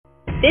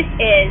This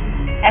is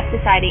F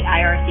Society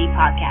IRC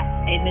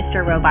podcast, a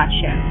Mr. Robot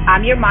show.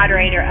 I'm your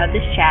moderator of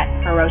this chat,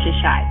 HiroJa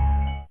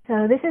Shibe.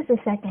 So this is the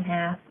second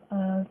half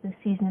of the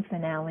season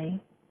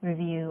finale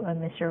review of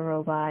Mr.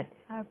 Robot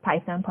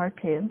Python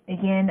Part 2.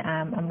 Again,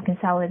 I'm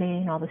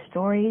consolidating all the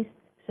stories.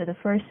 So the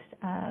first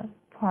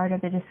part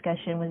of the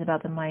discussion was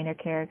about the minor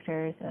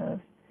characters of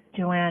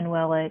Joanne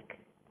Wellick,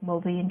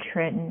 Moby and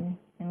Trenton,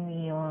 and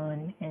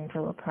Leon, and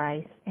Philip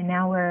Price. And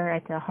now we're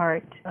at the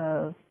heart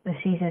of the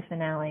season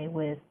finale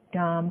with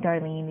Dom,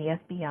 Darlene,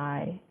 the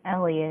FBI,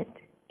 Elliot,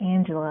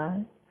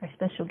 Angela, our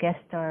special guest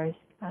stars,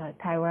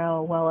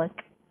 Tyrell, Wellick,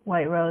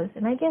 White Rose,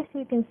 and I guess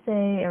you can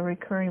say a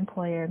recurring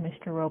player,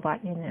 Mr.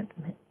 Robot, in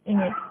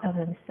it of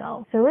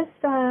himself. So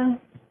let's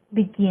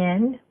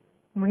begin.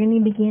 We're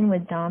going to begin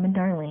with Dom and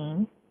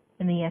Darlene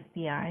and the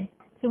FBI.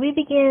 So we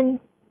begin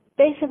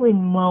basically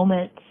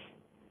moments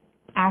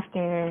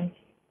after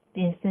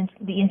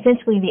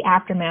essentially the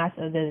aftermath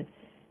of the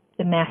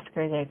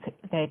massacre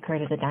that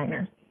occurred at the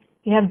diner.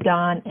 You have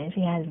Dawn, and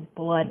she has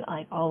blood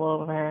like all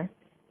over her.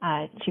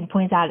 She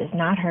points out it's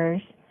not hers.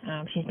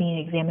 She's being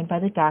examined by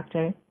the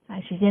doctor.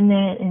 She's in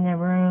the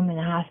room in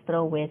the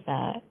hospital with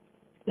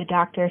the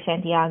doctor,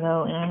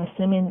 Santiago, and I'm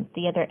assuming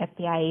the other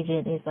FBI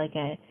agent is like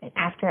an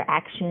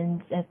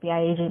after-actions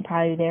FBI agent,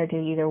 probably there to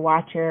either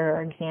watch her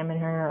or examine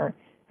her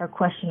or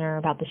question her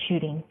about the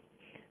shooting,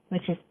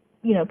 which is,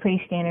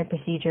 pretty standard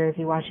procedure if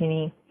you watch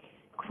any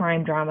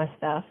crime drama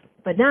stuff.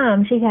 But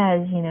Dom, she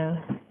has,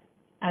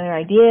 other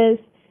ideas.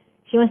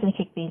 She wants to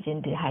kick things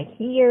into high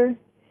gear.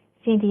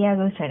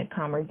 Santiago's trying to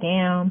calm her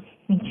down.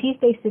 And she's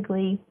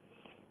basically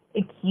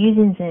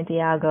accusing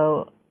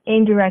Santiago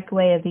indirect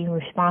way of being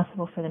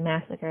responsible for the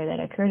massacre that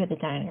occurred at the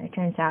diner. It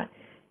turns out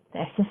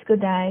that Cisco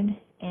died,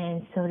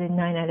 and so did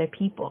 9 other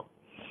people.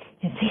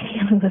 And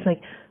Santiago was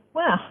like,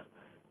 wow,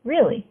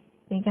 really?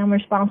 Think I'm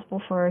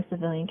responsible for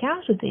civilian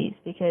casualties?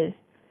 Because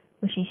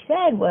what she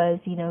said was,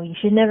 you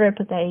should never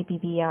put that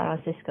APB out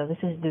on Cisco. This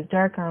is the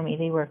Dark Army.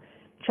 They were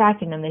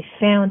tracking him. They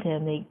found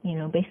him. They,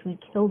 basically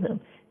killed him.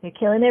 They're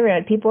killing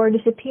everyone. People are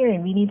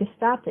disappearing. We need to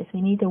stop this.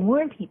 We need to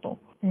warn people.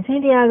 And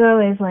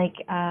Santiago is like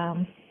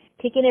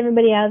kicking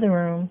everybody out of the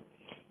room.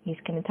 He's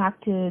going to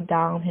talk to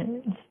Dom,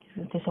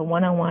 just a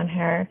one-on-one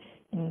her,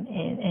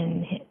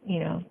 and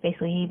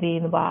basically he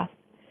being the boss.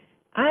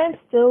 I'm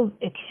still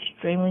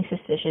extremely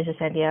suspicious of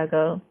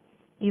Santiago,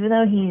 even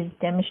though he's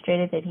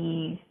demonstrated that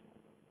he's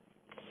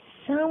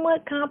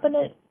somewhat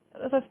competent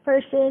of a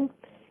person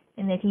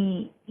and that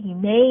he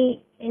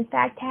may in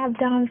fact have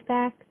Dom's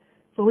back,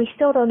 but we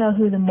still don't know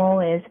who the mole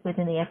is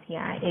within the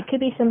FBI. It could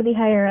be somebody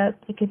higher up.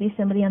 It could be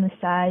somebody on the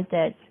side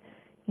that's,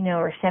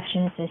 a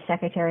receptionist, a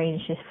secretary, and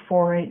is just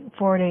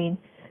forwarding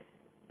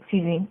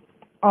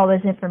all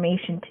this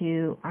information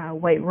to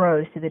White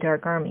Rose, to the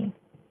Dark Army.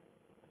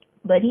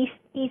 But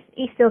he's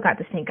still got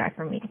the stink eye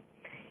for me.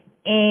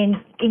 And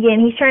again,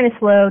 he's trying to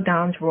slow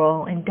Dom's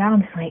roll, and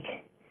Dom's like,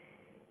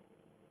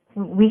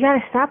 we got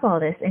to stop all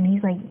this. And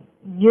he's like,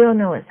 you don't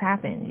know what's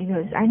happened. He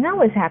goes, I know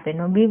what's happened.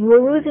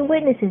 We're losing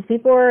witnesses. We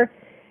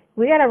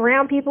got to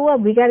round people up.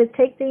 We got to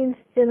take things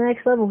to the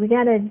next level. We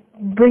got to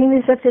bring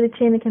this up to the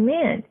chain of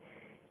command.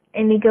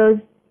 And he goes,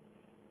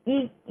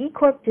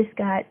 E-Corp just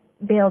got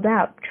bailed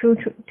out, $2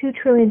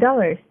 trillion.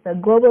 The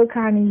global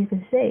economy has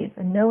been saved,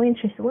 a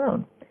no-interest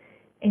loan.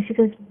 And she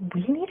goes,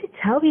 we need to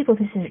tell people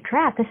this is a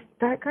trap. This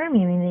Dark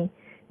Army,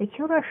 they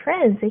killed our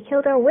friends. They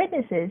killed our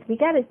witnesses. We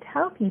got to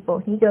tell people.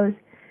 He goes,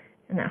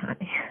 no,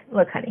 honey.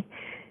 Look, honey,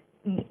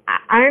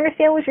 I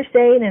understand what you're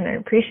saying, and I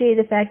appreciate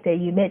the fact that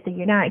you admit that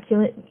you're not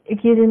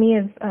accusing me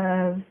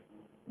of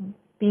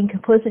being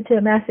complicit to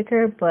a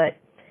massacre, but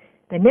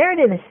the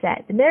narrative is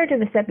set. The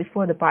narrative is set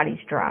before the body's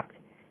dropped.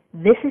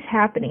 This is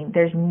happening.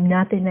 There's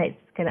nothing that's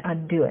going to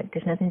undo it.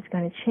 There's nothing that's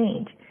going to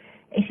change.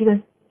 And she goes,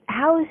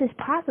 how is this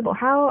possible?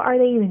 How are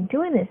they even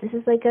doing this? This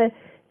is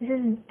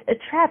a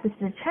trap. This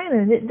is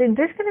China.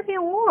 There's going to be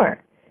a war.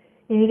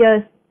 And he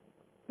goes,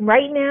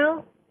 right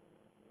now,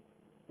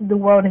 the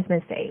world has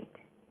been saved,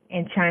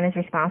 and China's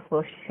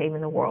responsible for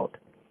saving the world.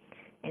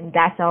 And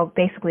that's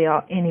basically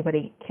all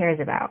anybody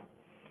cares about.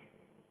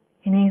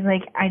 And he's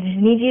like, I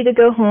just need you to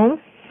go home,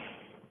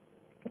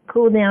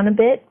 cool down a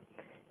bit.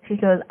 She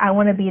goes, I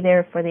want to be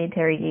there for the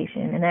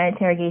interrogation, and that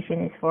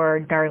interrogation is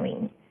for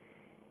Darlene.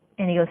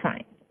 And he goes,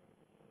 fine.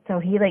 So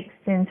he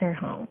sends her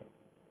home.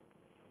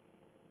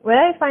 What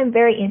I find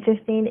very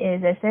interesting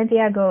is that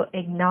Santiago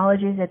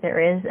acknowledges that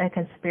there is a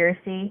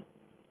conspiracy.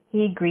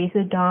 He agrees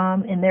with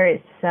Dom, and there is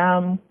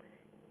some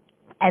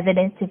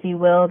evidence, if you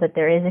will, that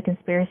there is a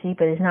conspiracy,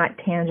 but it's not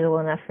tangible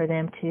enough for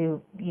them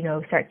to,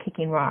 start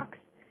kicking rocks.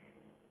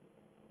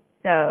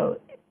 So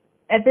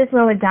at this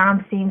moment,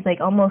 Dom seems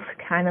almost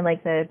kind of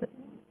like the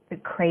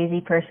crazy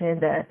person,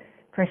 the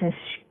person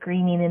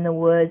screaming in the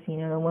woods, the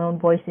lone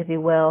voice, if you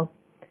will.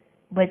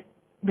 But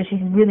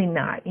she's really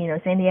not.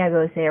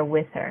 Santiago is there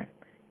with her.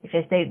 It's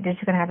just they're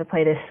just going to have to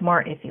play this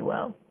smart, if you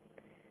will.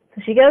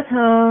 So she goes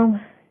home.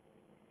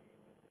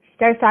 She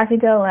starts talking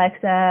to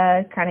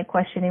Alexa, kind of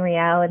questioning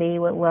reality,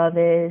 what love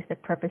is, the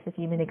purpose of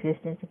human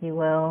existence, if you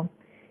will.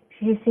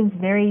 she just seems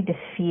very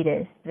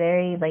defeatist,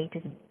 very, like,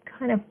 just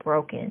kind of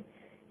broken.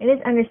 And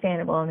it's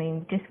understandable. I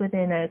mean, just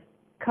within a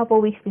couple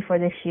weeks before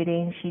this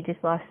shooting, she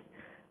just lost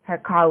her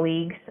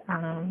colleagues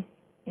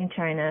in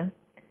China.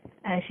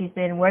 She's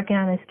been working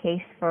on this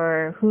case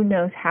for who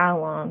knows how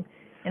long.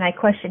 And I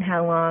question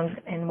how long,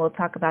 and we'll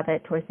talk about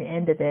that towards the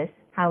end of this,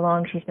 how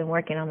long she's been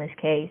working on this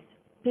case.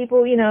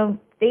 People, she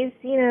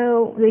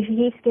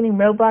keeps getting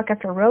roadblock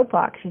after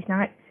roadblock. She's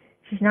not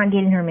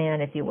getting her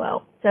man, if you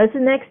will. So it's the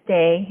next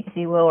day, if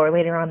you will, or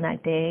later on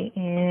that day,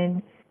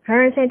 and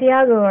her and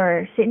Santiago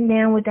are sitting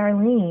down with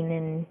Darlene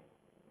and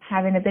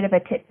having a bit of a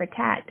tit for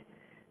tat.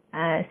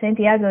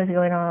 Santiago is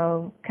going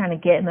all kind of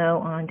gitmo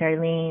on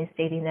Darlene,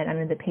 stating that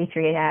under the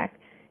Patriot Act,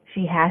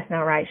 she has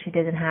no right. She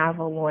doesn't have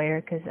a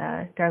lawyer because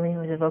Darlene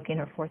was invoking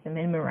her Fourth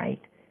Amendment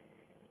right,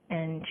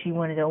 and she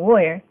wanted a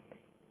lawyer.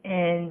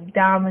 And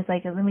Dom was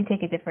like, let me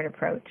take a different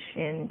approach,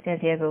 and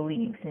Santiago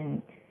leaves.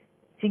 And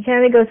she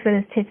kind of goes for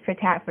this tit for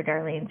tat for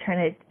Darlene,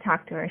 trying to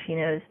talk to her. She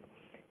knows.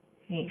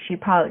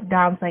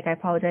 Dom's like, I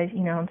apologize.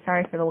 I'm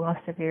sorry for the loss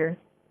of your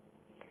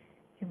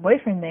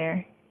boyfriend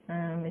there.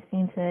 It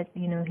seems that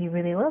he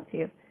really loves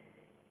you.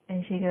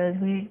 And she goes,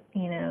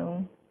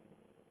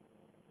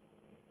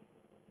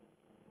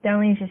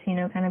 Darlene's just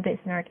kind of a bit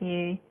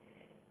snarky.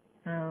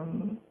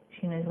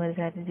 She knows, what does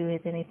that have to do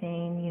with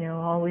anything?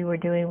 All we were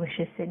doing was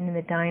just sitting in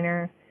the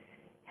diner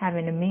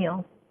having a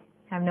meal.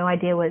 Have no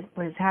idea what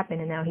has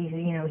happened, and now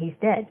he's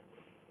dead.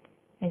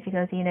 And she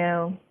goes,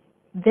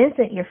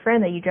 Vincent, your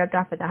friend that you dropped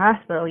off at the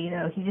hospital,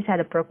 he just had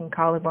a broken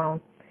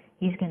collarbone.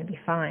 He's going to be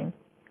fine.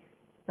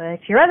 But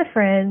your other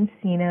friends,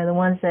 the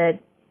ones that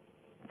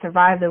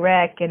survived the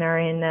wreck and are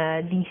in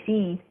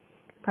D.C.,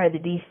 part of the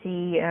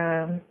D.C.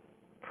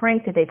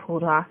 prank that they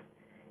pulled off.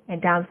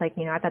 And Dom's like,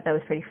 I thought that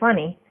was pretty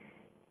funny.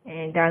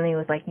 And Darlene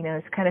was like,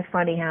 it's kind of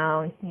funny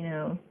how,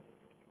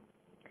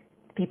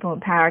 people in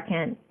power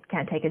can't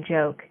take a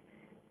joke.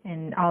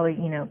 And all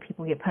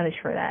people get punished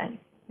for that.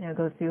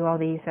 Go through all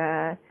these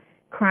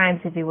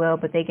crimes, if you will,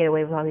 but they get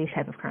away with all these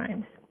type of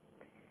crimes.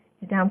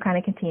 And Dom kind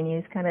of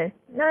continues, kind of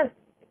not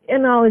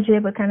acknowledge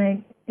it, but kind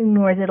of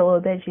ignores it a little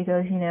bit. She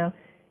goes,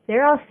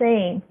 they're all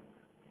saying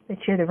that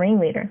you're the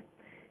ringleader.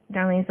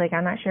 Darlene's like,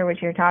 I'm not sure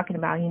what you're talking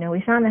about.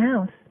 We found the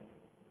house.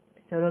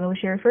 So I don't know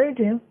what you're referring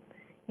to.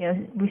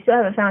 We still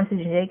haven't found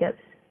Susan Jacobs.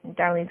 And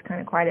Darlene's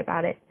kind of quiet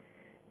about it.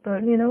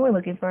 But, we're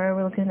looking for her.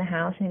 We're looking in the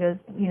house. And he goes,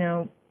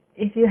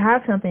 if you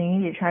have something, you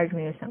need to charge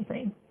me with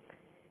something.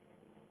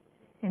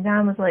 And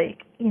Dom was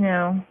like,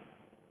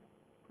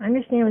 I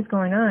understand what's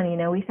going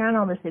on. We found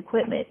all this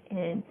equipment.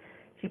 And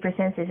she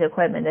presents this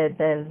equipment,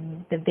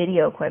 the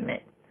video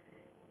equipment.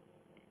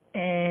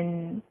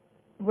 And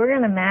we're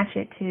going to match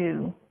it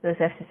to those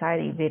F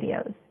Society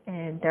videos.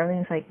 And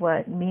Darlene's like,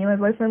 what? Me and my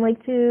boyfriend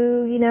like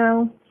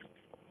to,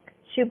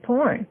 shoot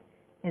porn.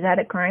 Is that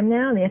a crime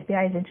now? The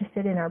FBI is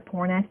interested in our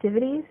porn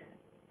activities?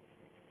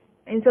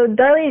 And so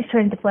Darlene is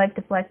trying to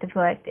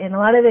deflect. And a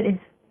lot of it is,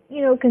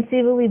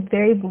 conceivably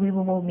very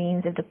believable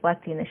means of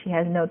deflecting, that she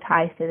has no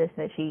ties to this,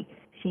 that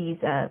she's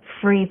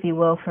free, if you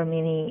will, from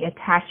any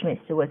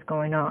attachments to what's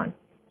going on.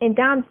 And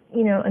Dom,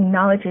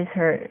 acknowledges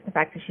the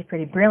fact that she's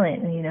pretty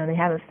brilliant. And, they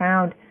haven't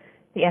found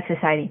the F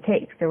Society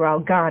tapes. They're all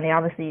gone. They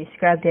obviously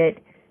scrubbed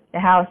it. The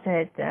house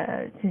that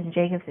Susan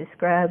Jacobs is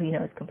scrubbed,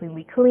 is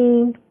completely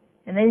clean.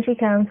 And then she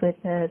comes with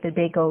the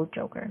big old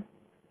joker.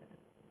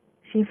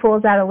 She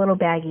pulls out a little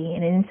baggie,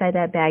 and inside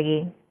that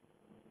baggie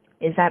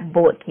is that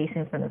bullet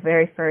casing from the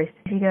very first.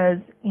 She goes,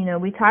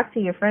 we talked to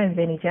your friend,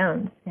 Vinnie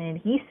Jones, and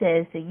he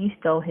says that you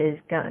stole his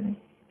gun.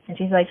 And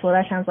she's like, well,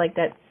 that sounds like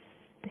that's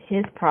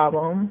his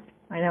problem.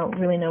 I don't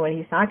really know what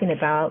he's talking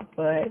about,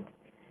 but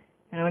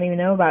I don't even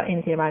know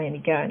anything about any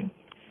gun.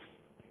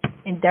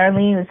 And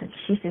Darlene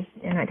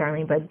not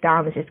Darlene, but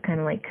Dom is just kind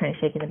of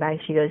shaking the bag.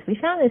 She goes, we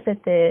found this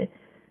at the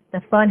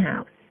fun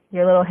house,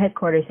 your little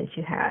headquarters that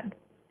you had.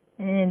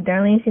 And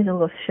Darlene seems a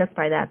little shook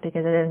by that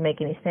because it doesn't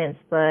make any sense,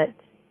 but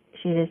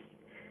she's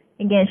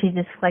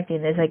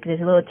deflecting. There's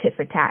a little tit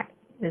for tat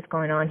that's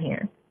going on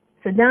here.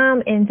 So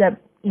Dom ends up,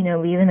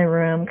 leaving the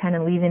room, kind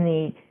of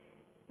leaving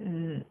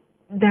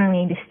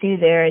Darlene to stew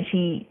there, and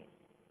she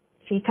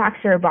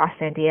talks to her boss,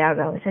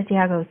 Santiago. And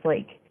Santiago's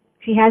like,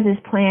 she has this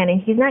plan,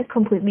 and he's not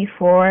completely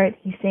for it.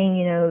 He's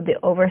saying, the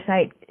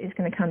oversight is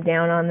going to come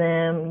down on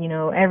them.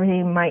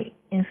 Everything might,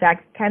 in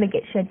fact, kind of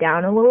get shut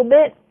down a little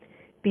bit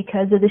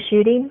because of the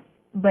shooting.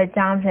 But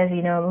Dom says,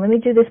 let me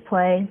do this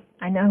play.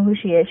 I know who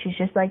she is. She's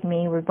just like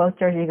me. We're both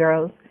Jersey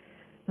girls.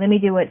 Let me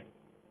do what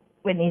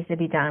needs to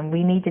be done.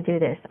 We need to do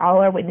this. All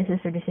our witnesses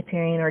are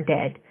disappearing or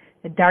dead.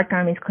 The Dark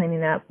Army's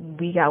cleaning up.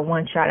 We got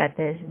one shot at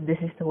this. This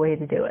is the way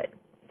to do it.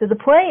 So the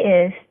play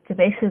is to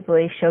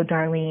basically show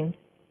Darlene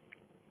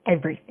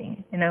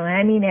everything. When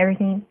I mean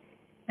everything,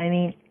 I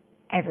mean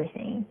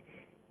everything.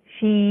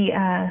 She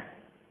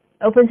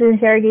opens the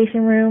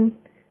interrogation room,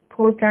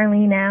 pulls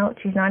Darlene out.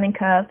 She's not in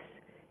cuffs.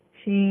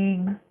 She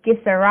gets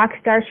the rock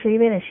star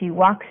treatment as she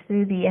walks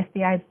through the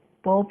FBI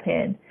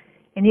bullpen.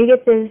 And you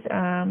get this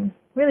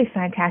really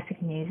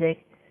fantastic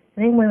music.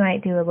 I think we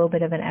might do a little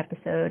bit of an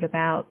episode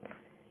about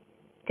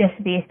just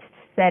the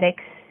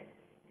aesthetics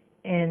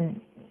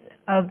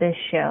of this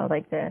show,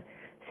 like the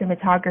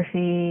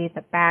cinematography,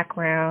 the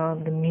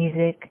background, the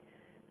music.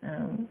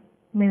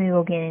 Maybe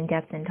we'll get in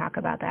depth and talk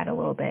about that a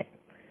little bit.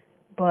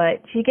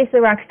 But she gets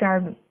the rock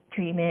star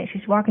treatment.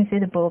 She's walking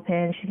through the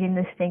bullpen. She's getting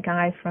the stink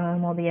eye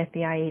from all the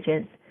FBI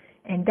agents.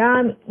 And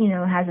Dom,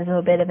 has this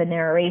little bit of a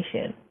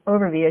narration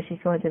overview as she's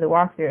going through the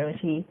walkthrough. And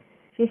she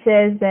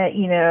says that,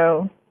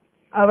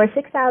 over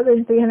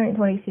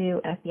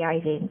 6,322 FBI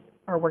agents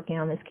are working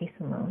on this case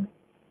alone.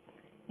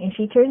 And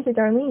she turns to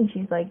Darlene.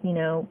 She's like,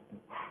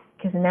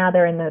 because now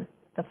they're in the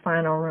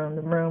final room,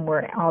 the room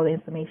where all the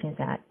information's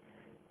at.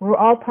 We're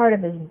all part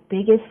of this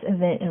biggest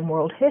event in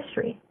world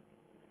history.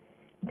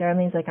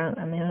 Darlene's like,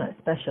 I'm not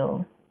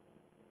special.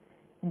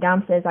 And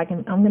Dom says,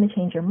 I'm going to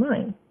change your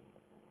mind.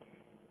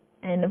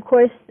 And of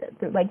course,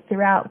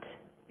 throughout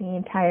the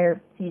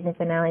entire season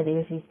finale,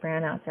 there's these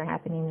brownouts are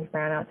happening.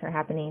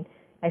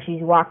 As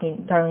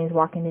Darlene's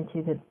walking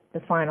into the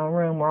final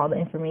room where all the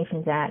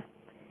information's at.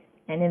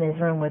 And in this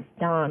room with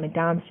Dom. And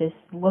Dom's just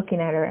looking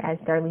at her as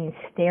Darlene's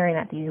staring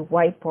at these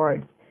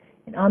whiteboards.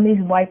 And on these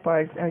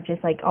whiteboards are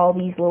just like all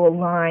these little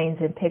lines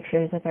and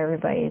pictures of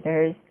everybody.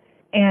 There's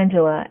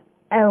Angela,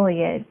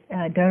 Elliot,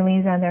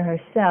 Darlene's on there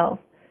herself.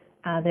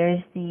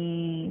 There's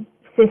the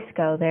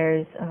Cisco.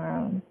 There's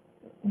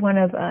one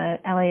of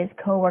Elliot's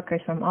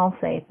co-workers from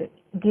Allsafe.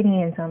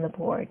 Gideon's on the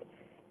board.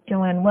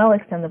 Joanne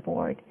Wellick's on the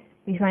board.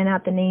 We find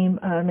out the name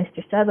of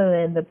Mr.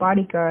 Sutherland, the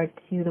bodyguard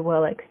to the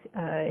Wellicks.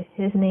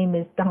 His name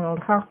is Donald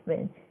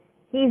Hoffman.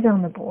 He's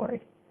on the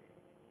board.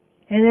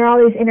 And there are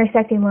all these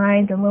intersecting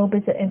lines and little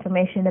bits of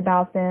information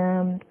about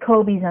them.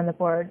 Kobe's on the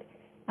board.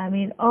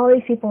 All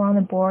these people on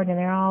the board, and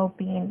they're all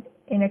being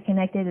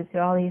interconnected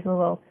through all these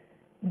little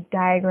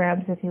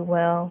diagrams, if you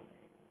will,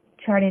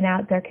 charting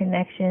out their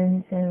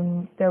connections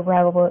and their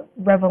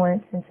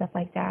relevance and stuff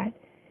like that.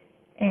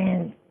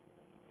 And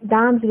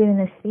Dom's giving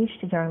this speech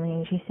to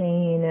Darlene. She's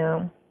saying,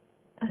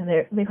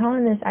 they're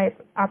calling this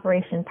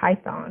Operation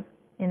Python.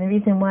 And the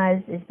reason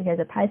is because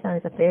a python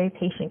is a very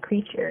patient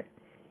creature.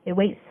 It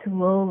waits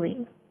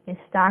slowly. It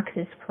stalks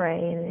its prey,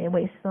 and it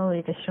waits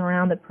slowly to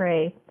surround the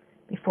prey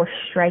before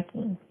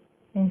striking.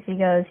 And she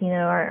goes,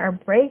 our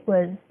break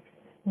was,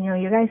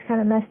 you guys kind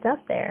of messed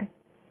up there.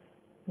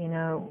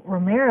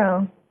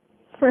 Romero,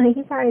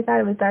 he probably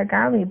thought it was Dark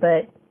Army,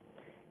 but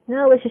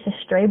no, it was just a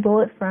stray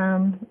bullet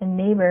from a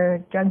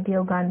neighbor, drug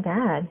deal gone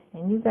bad.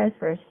 And you guys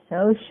were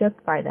so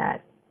shook by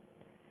that.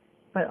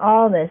 But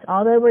all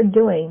that we're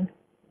doing,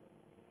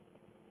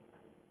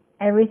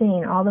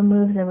 everything, all the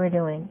moves that we're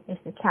doing is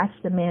to catch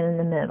the man in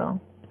the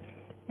middle.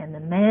 And the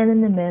man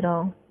in the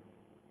middle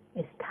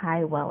is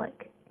Tyrell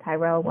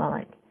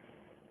Wellick.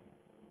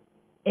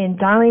 And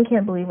Darlene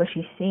can't believe what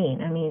she's seeing.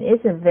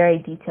 It's a very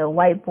detailed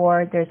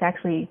whiteboard. There's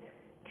actually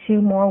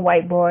 2 more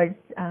whiteboards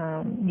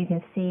you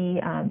can see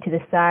to the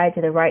side,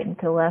 to the right, and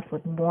to the left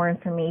with more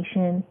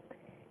information.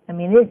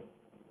 The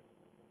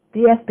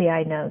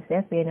FBI knows. The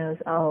FBI knows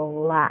a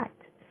lot.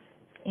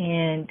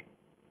 And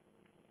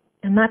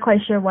I'm not quite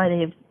sure why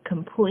they've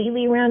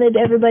completely rounded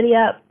everybody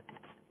up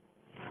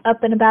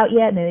and about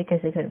yet. Maybe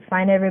because they couldn't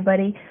find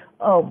everybody.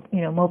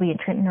 Moby and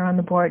Trenton are on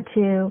the board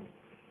too.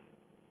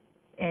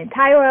 And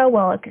Tyrell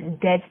Wellick is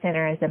dead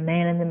center as the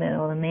man in the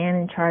middle, the man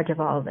in charge of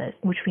all of this,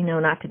 which we know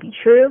not to be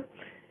true.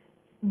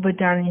 But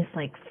Darlene's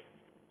like,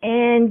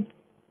 and,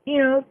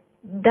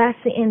 that's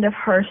the end of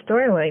her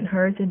storyline,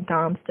 hers and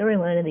Dom's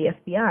storyline of the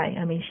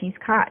FBI. She's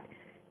caught.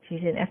 She's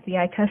in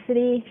FBI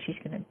custody. She's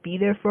going to be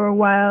there for a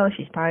while.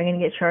 She's probably going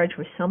to get charged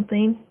with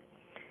something.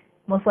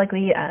 Most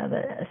likely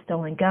a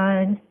stolen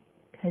gun,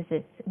 because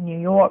it's New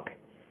York.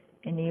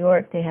 In New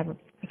York, they have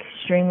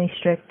extremely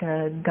strict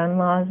gun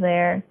laws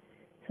there.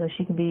 So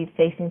she could be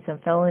facing some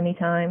felony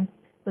time.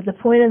 But the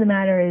point of the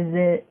matter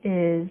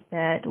is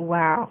that,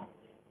 wow,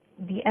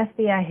 the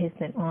FBI has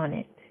been on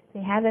it.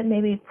 They haven't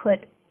maybe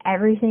put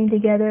everything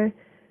together,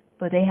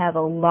 but they have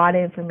a lot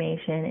of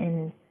information.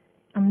 And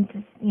I'm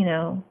just,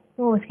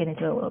 let's get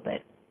into it a little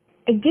bit.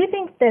 I do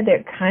think that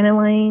they're kind of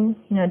lying,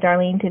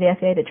 Darlene to the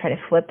FBI to try to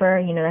flip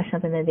her. That's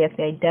something that the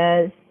FBI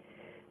does.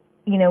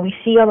 We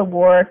see all the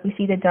work. We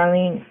see that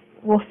Darlene...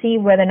 We'll see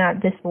whether or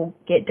not this will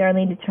get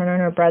Darlene to turn on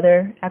her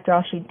brother. After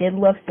all, she did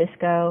love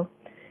Cisco.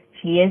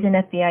 She is in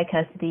FBI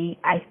custody.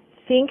 I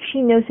think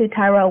she knows who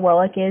Tyrell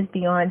Wellick is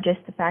beyond just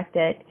the fact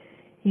that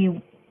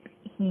he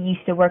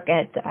used to work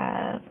at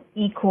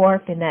E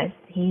Corp and that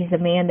he's the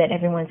man that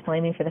everyone's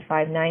blaming for the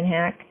 5/9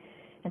 hack.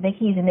 I think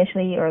he's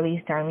initially, or at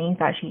least Darlene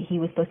thought he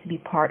was supposed to be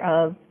part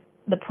of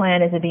the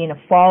plan as being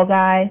a fall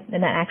guy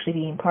and not actually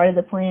being part of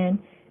the plan.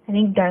 I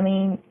think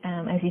Darlene,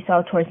 as you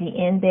saw towards the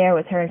end there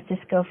with her and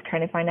Cisco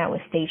trying to find out what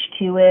stage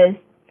 2 is,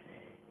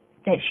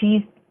 that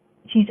she's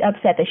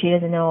upset that she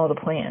doesn't know all the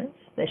plans,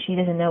 that she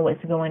doesn't know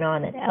what's going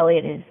on, that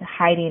Elliot is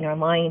hiding or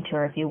lying to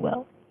her, if you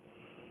will.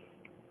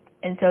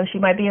 And so she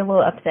might be a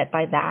little upset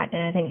by that.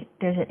 And I think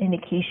there's an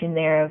indication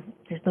there of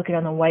just looking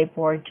on the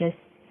whiteboard, just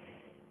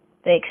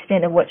the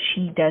extent of what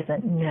she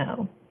doesn't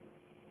know.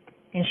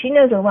 And she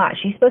knows a lot.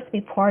 She's supposed to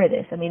be part of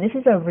this. This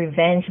is a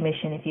revenge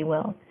mission, if you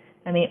will.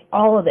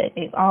 All of it.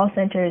 It all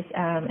centers,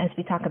 as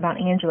we talk about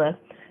Angela,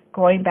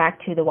 going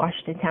back to the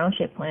Washington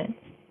Township plant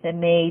that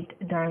made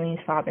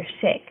Darlene's father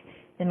sick,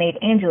 that made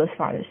Angela's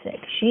father sick.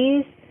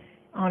 She's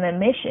on a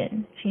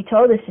mission. She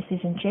told us to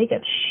Susan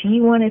Jacobs she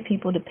wanted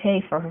people to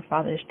pay for her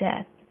father's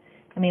death.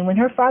 I mean, when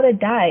her father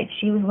died,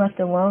 she was left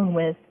alone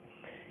with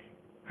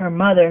her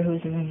mother,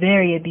 who's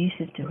very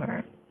abusive to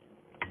her.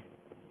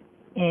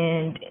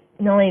 And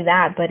not only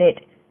that, but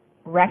it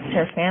wrecked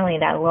her family,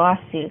 that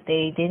lawsuit.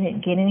 They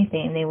didn't get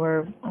anything. They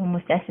were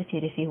almost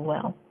destitute, if you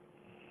will.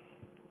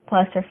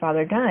 Plus, her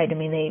father died. I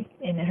mean,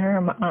 in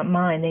her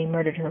mind, they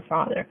murdered her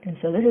father. And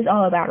so this is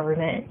all about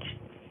revenge.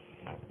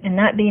 And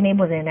not being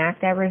able to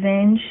enact that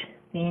revenge,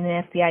 being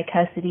in FBI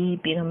custody,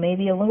 being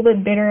maybe a little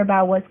bit bitter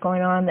about what's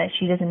going on that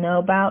she doesn't know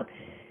about,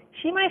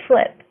 she might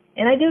flip.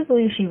 And I do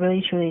believe she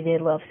really, truly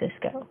did love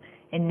Cisco.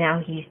 And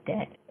now he's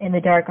dead. And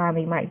the Dark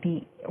Army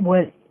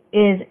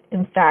is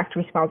in fact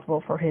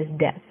responsible for his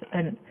death.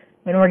 An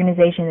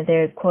organization that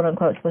they're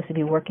quote-unquote supposed to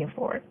be working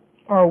for.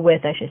 Or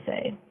with, I should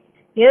say.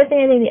 The other thing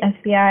I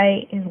think the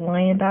FBI is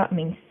lying about,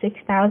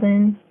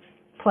 6,000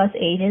 plus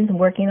agents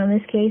working on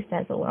this case.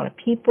 That's a lot of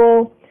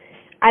people.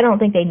 I don't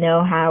think they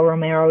know how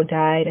Romero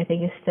died. I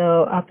think it's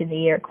still up in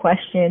the air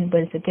question,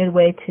 but it's a good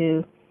way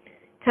to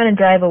kind of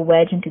drive a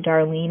wedge into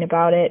Darlene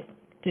about it,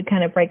 to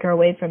kind of break her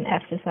away from the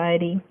F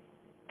Society.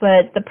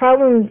 But the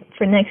problem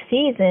for next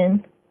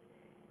season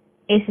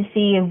is to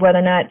see whether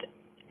or not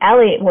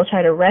Elliot will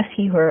try to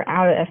rescue her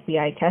out of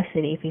FBI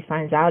custody if he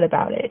finds out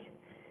about it.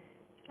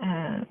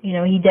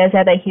 He does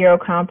have that hero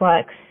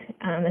complex.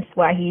 That's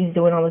why he's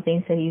doing all the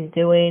things that he's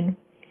doing.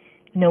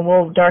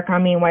 Will Dark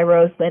Army and White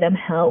Rose let him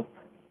help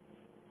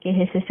get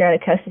his sister out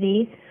of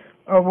custody?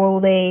 Or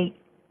will they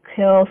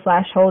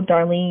kill/hold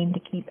Darlene to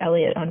keep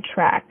Elliot on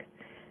track?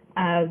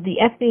 The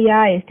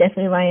FBI is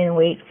definitely lying in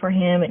wait for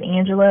him and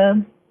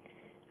Angela.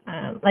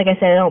 Like I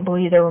said, I don't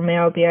believe they're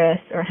Romero BS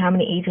or how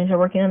many agents are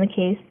working on the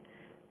case.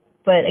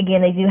 But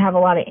again, they do have a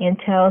lot of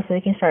intel, so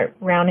they can start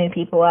rounding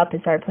people up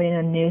and start putting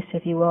a noose,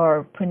 if you will,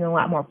 or putting a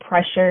lot more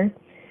pressure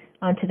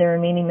onto the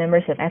remaining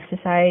members of F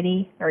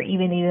Society, or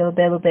even a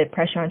little bit of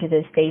pressure onto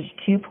the Stage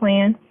 2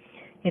 plan.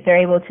 If they're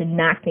able to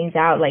knock things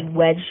out, like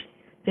wedge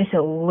just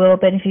a little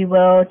bit, if you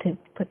will, to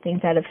put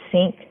things out of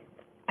sync.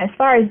 As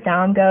far as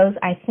Dom goes,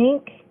 I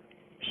think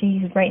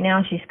she's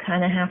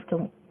kind of have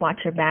to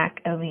watch her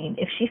back.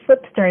 If she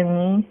flips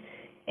Darlene,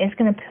 it's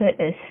going to put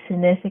a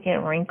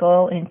significant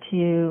wrinkle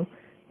into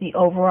the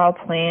overall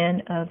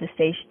plan of the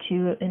Stage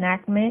 2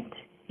 enactment,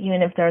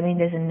 even if Darlene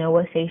doesn't know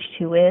what Stage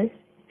 2 is.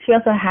 She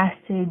also has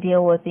to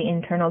deal with the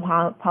internal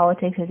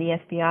politics of the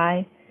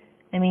FBI.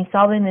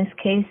 Solving this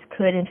case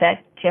could, in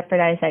fact,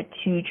 jeopardize that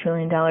 $2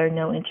 trillion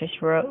no-interest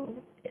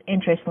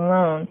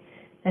loan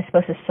that's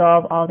supposed to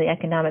solve all the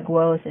economic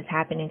woes that's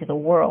happening to the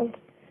world.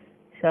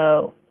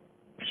 So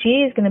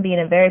she's going to be in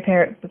a very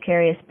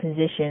precarious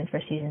position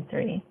for Season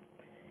 3.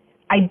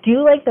 I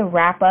do like the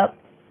wrap-up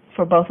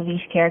for both of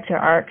these character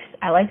arcs.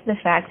 I like the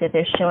fact that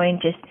they're showing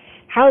just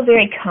how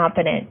very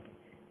competent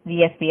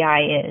the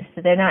FBI is.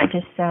 So they're not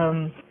just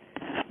some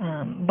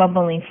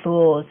bumbling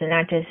fools. They're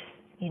not just,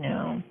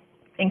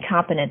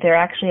 incompetent. They're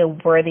actually a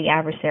worthy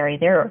adversary.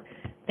 They're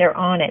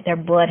on it. They're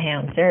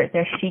bloodhounds.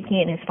 They're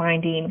seeking and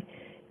finding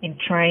and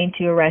trying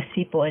to arrest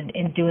people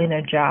and doing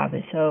their job.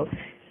 And so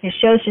it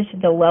shows just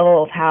the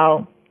level of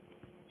how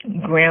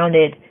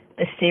grounded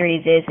the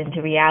series is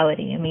into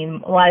reality.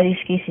 A lot of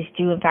these cases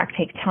do, in fact,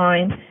 take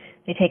time.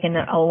 They take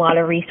a lot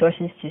of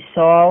resources to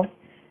solve.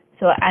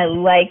 So I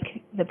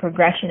like the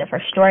progression of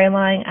her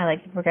storyline. I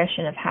like the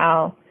progression of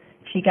how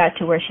she got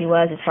to where she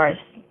was as far as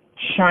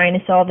trying to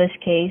solve this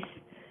case.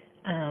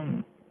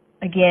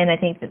 Again, I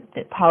think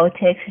that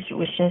politics,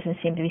 which doesn't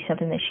seem to be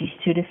something that she's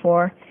suited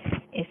for,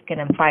 is going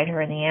to bite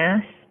her in the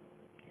ass.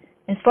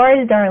 As far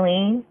as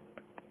Darlene,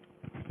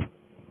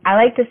 I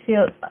like to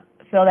feel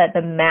that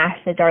the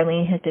mask that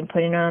Darlene has been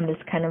putting on, this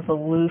kind of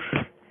aloof,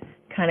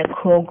 kind of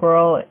cool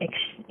girl,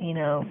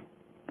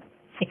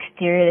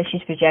 exterior that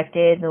she's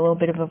projected, a little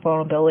bit of a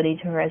vulnerability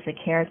to her as a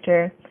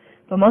character,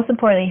 but most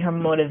importantly, her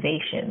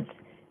motivations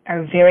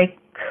are very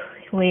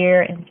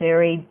clear and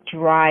very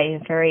dry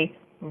and very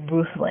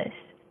ruthless.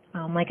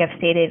 Like I've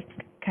stated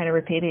kind of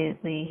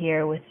repeatedly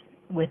here with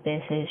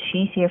this, is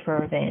she's here for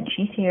revenge.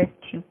 She's here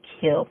to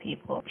kill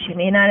people. She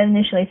may not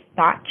initially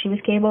thought she was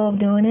capable of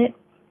doing it.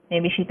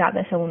 Maybe she thought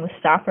that someone would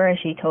stop her, as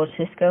she told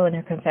Cisco in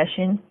her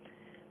confession.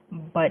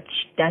 But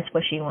that's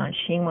what she wants.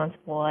 She wants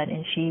blood,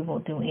 and she will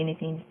do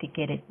anything to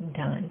get it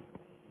done.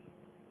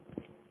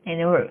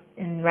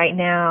 And right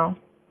now,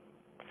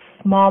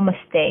 small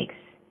mistakes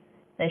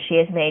that she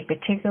has made,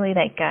 particularly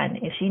that gun.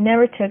 If she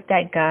never took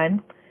that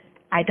gun,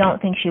 I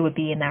don't think she would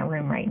be in that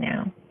room right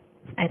now.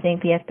 I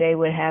think the FBI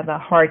would have a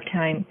hard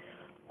time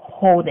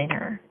holding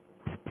her.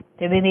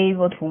 They may be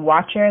able to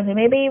watch her. They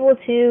may be able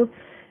to,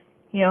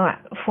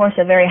 force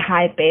a very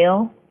high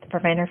bail to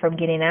prevent her from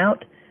getting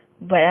out.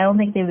 But I don't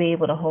think they'd be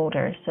able to hold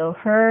her. So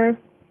her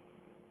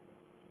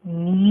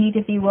need,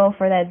 if you will,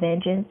 for that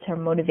vengeance, her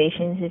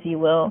motivations, if you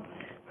will,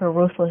 her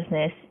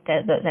ruthlessness,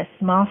 that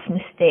small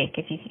mistake,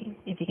 if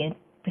you can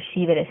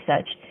perceive it as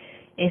such,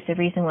 is the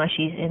reason why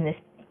she's in this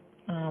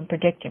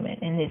predicament.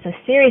 And it's a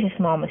series of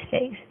small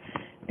mistakes,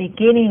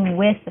 beginning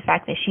with the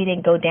fact that she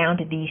didn't go down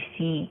to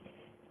D.C.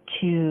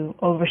 to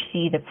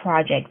oversee the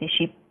project. That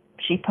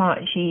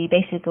she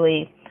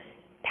basically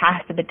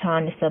passed the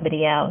baton to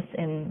somebody else,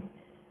 and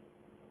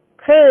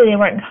clearly they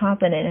weren't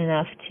competent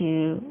enough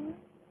to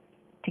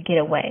get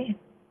away,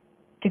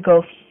 to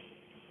go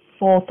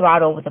full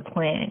throttle with the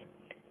plan.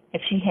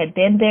 If she had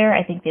been there,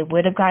 I think they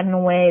would have gotten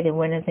away. They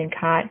wouldn't have been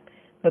caught.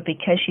 But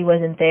because she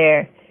wasn't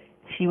there,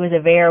 she was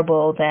a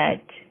variable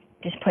that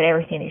just put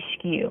everything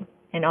askew.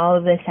 And all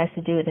of this has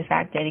to do with the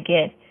fact that,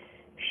 again,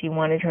 she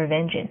wanted her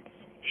vengeance.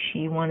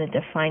 She wanted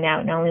to find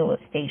out not only what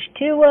stage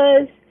 2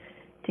 was,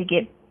 to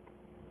get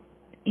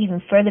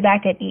even further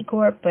back at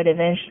E-Corp, but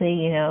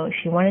eventually,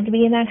 she wanted to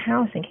be in that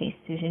house in case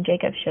Susan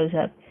Jacobs shows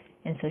up,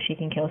 and so she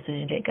can kill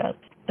Susan Jacobs.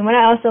 And what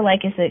I also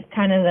like is a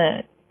kind of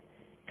a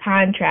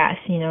contrast.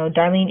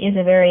 Darlene is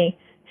a very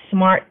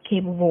smart,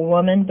 capable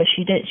woman, but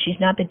she's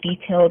not the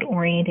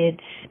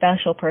detailed-oriented,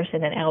 special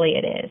person that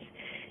Elliot is.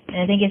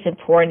 And I think it's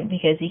important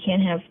because you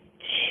can't have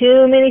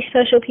too many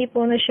special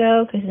people on the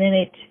show, because then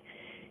it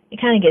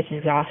kind of gets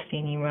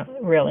exhausting,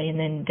 really, and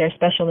then their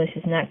specialness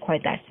is not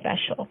quite that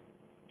special.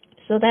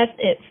 So that's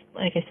it,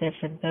 like I said,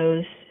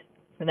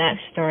 for that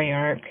story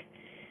arc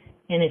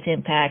and its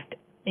impact.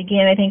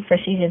 Again, I think for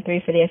season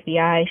 3 for the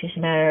FBI, it's just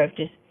a matter of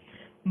just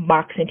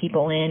boxing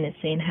people in and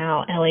seeing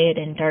how Elliot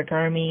and Dark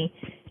Army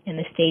and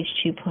the stage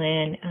 2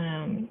 plan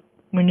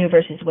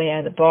maneuvers his way out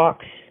of the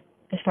box.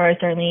 As far as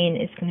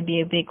Darlene, it's going to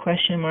be a big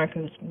question mark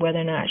of whether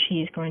or not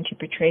she's going to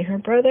betray her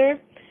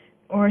brother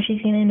or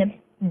she's going to end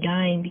up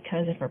dying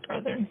because of her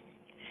brother.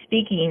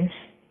 Speaking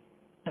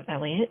of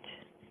Elliot,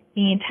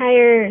 the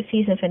entire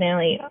season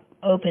finale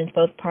opens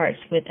both parts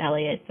with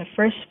Elliot. The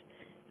first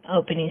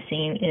opening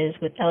scene is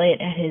with Elliot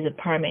at his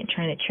apartment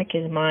trying to trick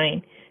his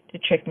mind to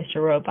trick Mr.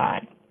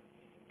 Robot.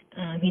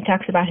 He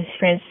talks about his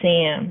friend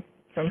Sam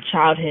from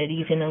childhood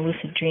using a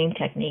lucid dream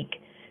technique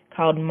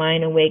called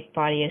mind awake,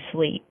 body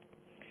asleep.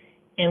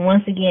 And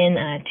once again,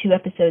 2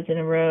 episodes in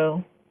a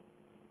row,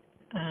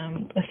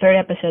 the third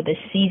episode this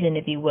season,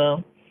 if you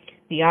will,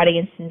 the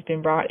audience has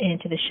been brought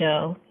into the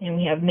show, and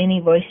we have many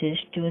voices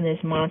doing this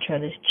mantra,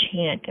 this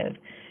chant of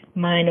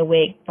mind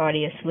awake,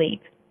 body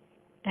asleep.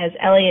 As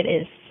Elliot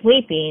is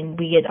sleeping,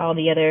 we get all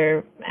the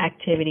other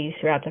activities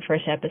throughout the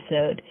first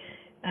episode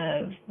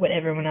of what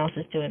everyone else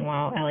is doing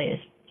while Elliot is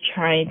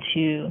trying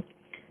to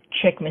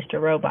trick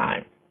Mr. Robot.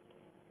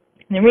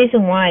 And the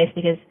reason why is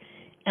because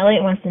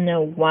Elliot wants to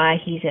know why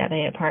he's at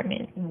the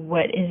apartment.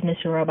 What is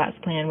Mr. Robot's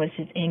plan? What's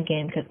his end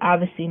game? Because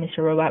obviously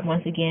Mr. Robot,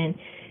 once again,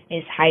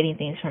 is hiding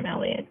things from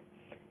Elliot.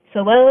 So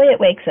Elliot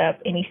wakes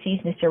up and he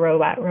sees Mr.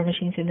 Robot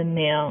rummaging through the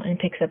mail and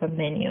picks up a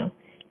menu.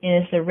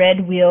 And it's the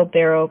Red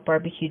Wheelbarrow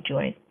barbecue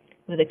joint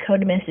with a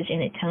code message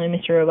in it telling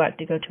Mr. Robot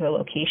to go to a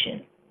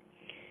location.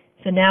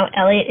 So now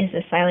Elliot is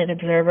a silent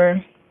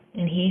observer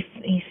and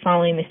he's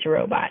following Mr.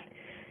 Robot.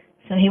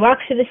 So he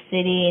walks through the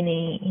city,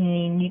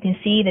 and you can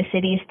see the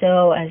city is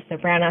still, as the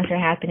brownouts are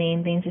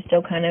happening, things are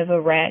still kind of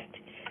a wreck.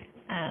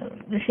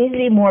 There seems to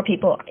be more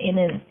people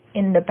in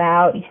and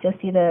about. You still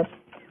see the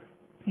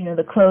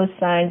closed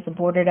signs, the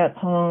boarded up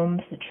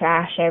homes, the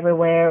trash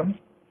everywhere.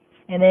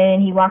 And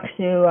then he walks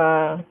through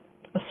a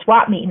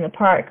swap meet in the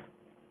park,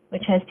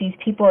 which has these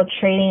people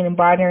trading and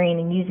bartering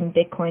and using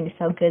Bitcoin to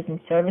sell goods and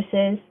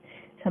services,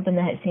 something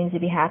that seems to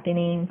be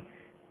happening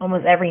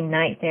almost every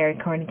night there,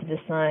 according to the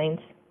signs.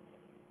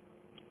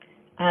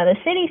 The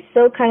city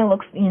still kind of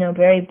looks,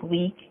 very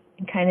bleak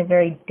and kind of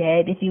very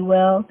dead, if you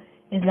will.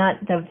 It's not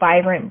the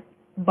vibrant,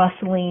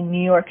 bustling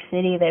New York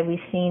City that we've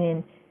seen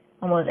in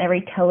almost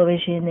every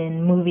television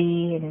and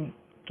movie and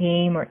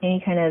game or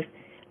any kind of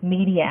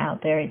media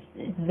out there.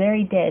 It's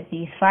very dead.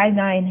 The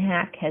 5/9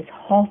 hack has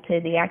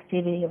halted the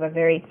activity of a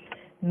very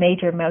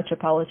major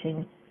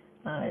metropolitan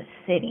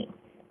city.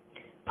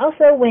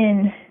 Also,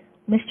 when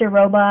Mr.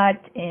 Robot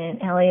and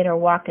Elliot are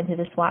walking to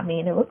the swap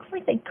meet, it looks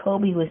like that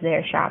Kobe was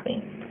there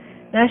shopping.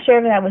 Not sure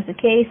if that was the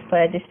case,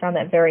 but I just found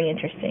that very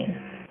interesting.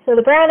 So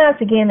the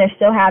brownouts, again, they're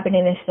still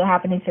happening. They're still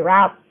happening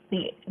throughout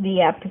the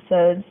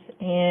episodes.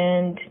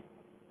 And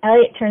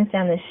Elliot turns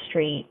down the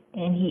street,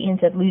 and he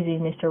ends up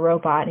losing Mr.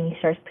 Robot, and he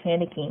starts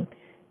panicking.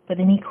 But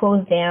then he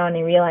cools down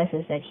and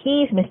realizes that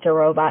he's Mr.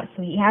 Robot,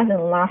 so he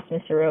hasn't lost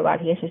Mr. Robot.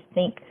 He has to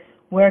think,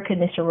 where could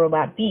Mr.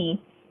 Robot be?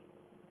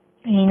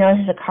 And he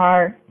notices a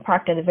car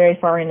parked at the very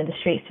far end of the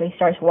street, so he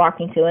starts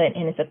walking to it,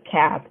 and it's a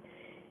cab.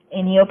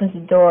 And he opens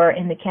the door,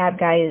 and the cab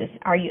guy is,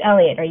 "Are you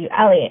Elliot? Are you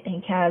Elliot?"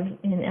 And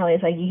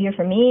Elliot's like, "You here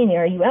for me?" And,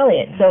 "Are you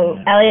Elliot?" So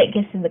Elliot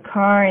gets in the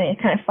car, and it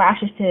kind of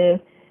flashes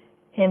to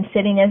him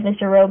sitting as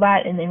Mr.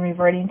 Robot and then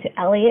reverting to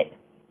Elliot.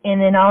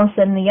 And then all of a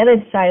sudden, the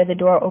other side of the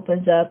door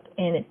opens up,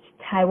 and it's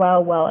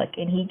Tyrell Wellick.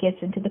 And he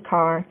gets into the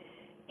car,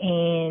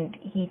 and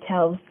he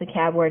tells the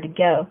cab where to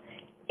go.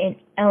 And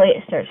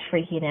Elliot starts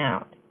freaking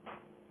out.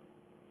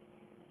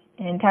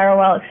 And Tyrell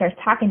Wellick starts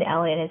talking to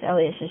Elliot as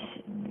Elliot's just,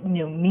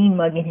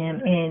 mean-mugging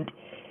him. And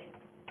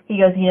he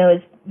goes,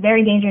 it's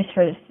very dangerous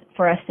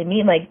for us to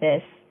meet like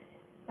this,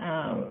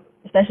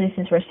 especially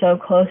since we're so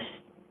close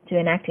to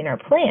enacting our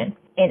plan.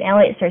 And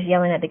Elliot starts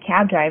yelling at the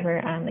cab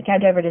driver. The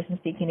cab driver doesn't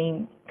speak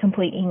any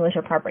complete English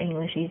or proper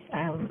English. He's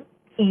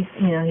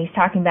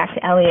talking back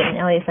to Elliot, and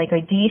Elliot's like,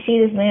 "Do you see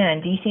this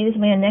man? Do you see this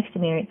man next to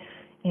me?"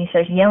 And he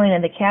starts yelling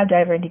at the cab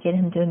driver to get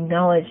him to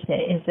acknowledge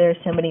that is there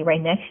somebody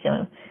right next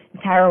to him.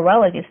 And Tyra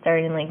Wellick is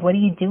starting like, "What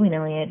are you doing,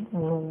 Elliot?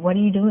 What are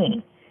you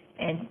doing?"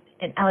 And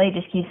Elliot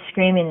just keeps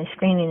screaming and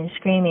screaming and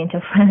screaming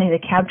until finally the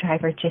cab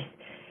driver just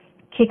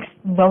kicks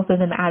both of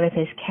them out of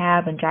his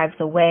cab and drives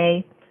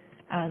away.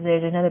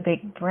 There's another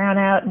big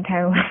brownout, and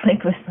Tyra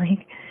Wellick was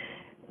like,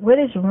 "What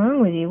is wrong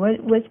with you?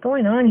 What's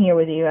going on here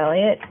with you,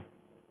 Elliot?"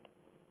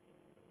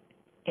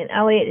 And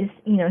Elliot is,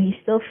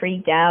 he's still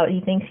freaked out.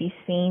 He thinks he's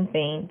seeing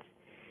things.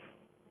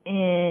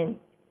 And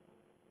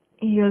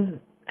he goes,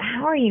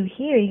 "How are you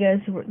here?" He goes,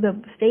 "The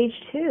stage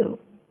 2.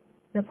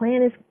 The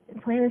plan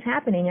is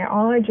happening.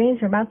 All our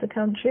dreams are about to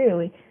come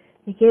true."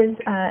 He gives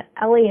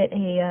Elliot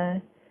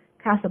a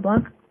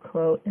Casablanca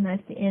quote, and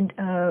that's the end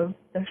of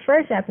the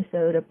first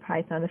episode of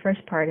Python, the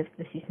first part of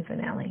the season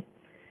finale.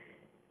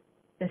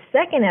 The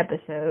second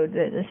episode,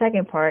 the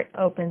second part,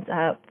 opens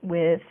up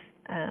with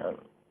a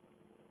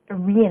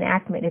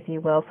reenactment, if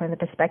you will, from the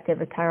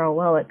perspective of Tyra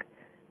Wellick,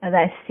 of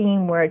that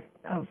scene where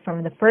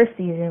from the first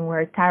season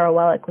where Tyra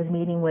Wellick was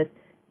meeting with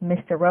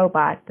Mr.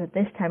 Robot, but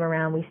this time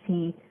around we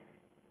see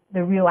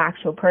the real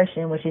actual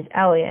person, which is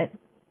Elliot,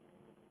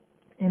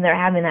 and they're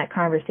having that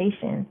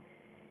conversation.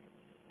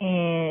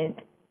 And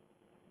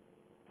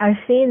I've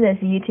seen this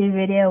YouTube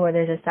video where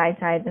there's a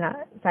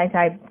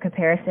side-side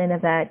comparison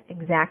of that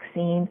exact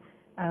scene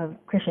of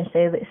Christian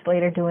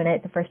Slater doing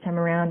it the first time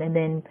around, and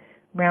then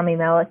Rami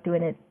Malek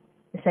doing it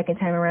the second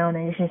time around,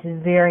 and it's just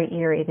very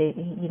eerie.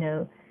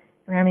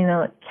 Rami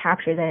Malek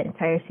captured that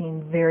entire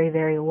scene very,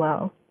 very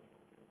well.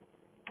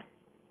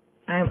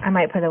 I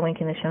might put a link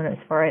in the show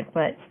notes for it,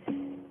 but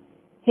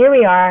here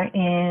we are,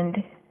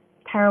 and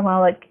Tyra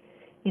Wellick,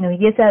 he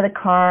gets out of the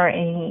car,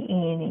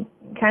 and he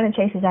kind of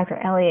chases after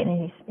Elliot,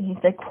 and he's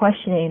like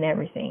questioning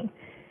everything.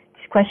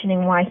 He's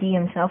questioning why he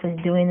himself is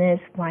doing this,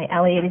 why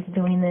Elliot is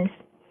doing this,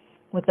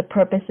 what the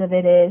purpose of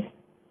it is.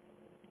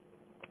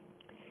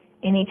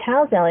 And he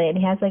tells Elliot,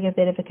 he has like a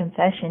bit of a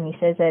confession. He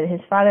says that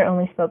his father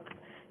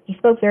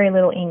spoke very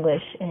little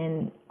English,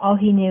 and all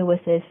he knew was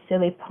this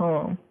silly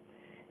poem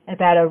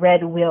about a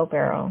red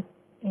wheelbarrow.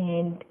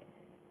 And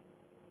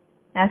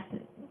that's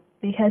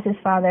because his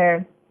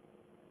father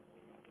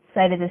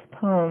cited this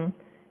poem.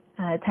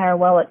 Tyra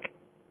Wellick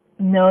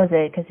knows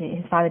it because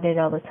his father did it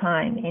all the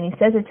time. And he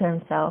says it to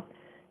himself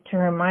to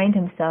remind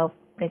himself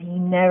that he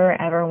never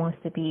ever wants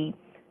to be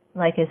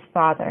like his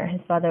father.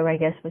 His father, I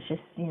guess, was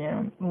just,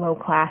 low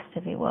class,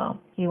 if you will.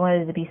 He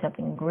wanted to be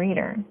something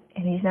greater.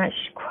 And he's not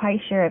quite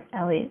sure if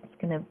Elliot's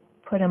going to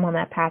put him on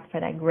that path for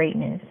that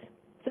greatness.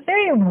 It's a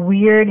very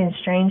weird and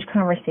strange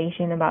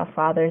conversation about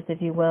fathers,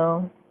 if you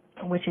will,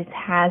 which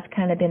has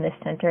kind of been the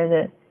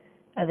center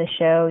of the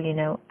show.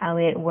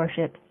 Elliot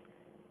worships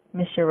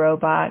Mr.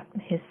 Robot,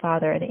 his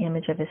father, the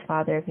image of his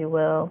father, if you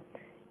will.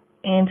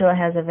 Angela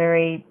has a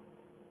very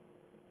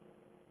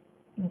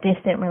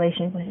distant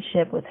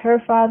relationship with her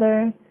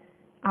father.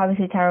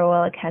 Obviously, Tyra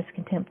Wellick has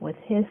contempt with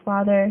his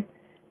father.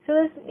 So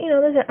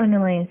there's an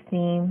underlying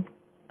theme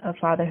of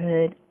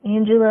fatherhood.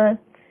 Angela,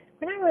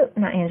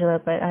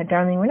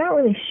 Darlene, we're not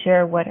really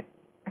sure what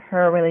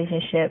her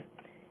relationship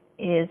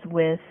is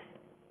with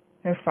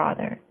her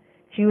father.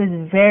 She was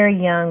very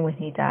young when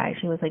he died.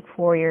 She was like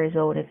 4 years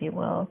old, if you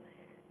will.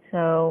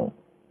 So,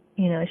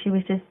 she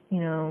was just,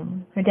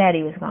 her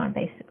daddy was gone,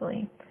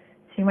 basically.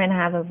 She might not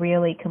have a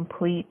really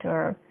complete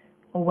or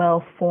a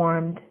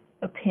well-formed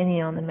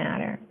opinion on the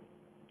matter.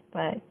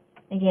 But,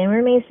 again, it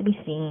remains to be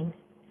seen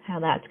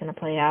how that's going to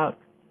play out.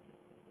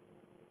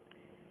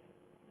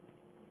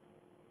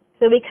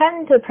 So we cut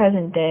into the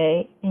present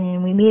day,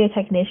 and we meet a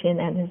technician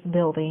at his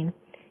building.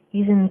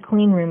 He's in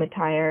clean room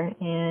attire,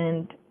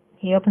 and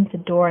he opens the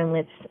door and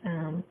lets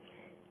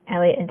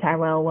Elliot and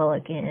Tyra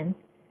Wellick in.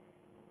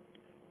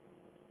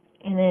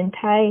 And then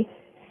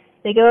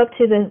they go up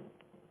to the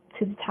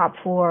top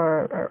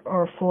floor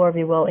or floor, if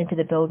you will, into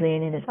the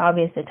building, and it's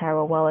obvious that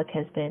Tyra Wellick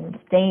has been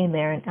staying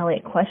there, and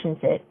Elliot questions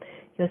it.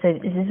 He goes,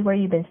 "Is this where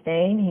you've been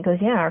staying?" And he goes,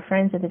 "Yeah, our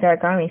friends at the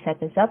Dark Army set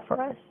this up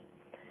for us."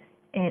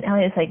 And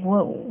Elliot's like,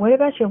 "Well, what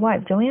about your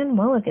wife? Joanne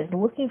Wellick is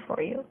looking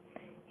for you."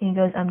 And he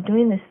goes, "I'm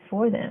doing this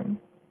for them."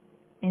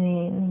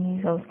 And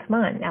he goes, "Come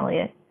on,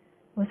 Elliot.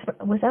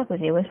 What's up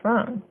with you? What's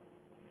wrong?"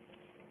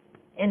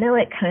 And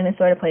Elliot kind of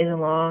sort of plays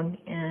along,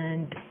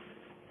 and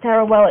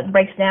Tyra Wellick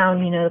breaks down,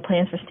 the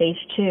plans for stage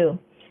 2.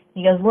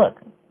 He goes, look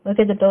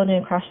at the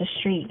building across the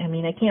street.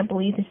 I can't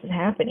believe this is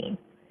happening.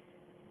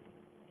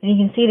 And you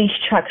can see these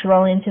trucks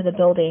roll into the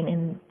building,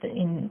 and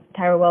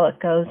Tyra Wellick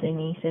goes and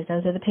he says,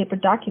 "Those are the paper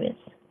documents."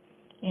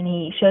 And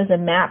he shows a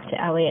map to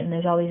Elliot, and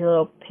there's all these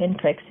little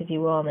pinpricks, if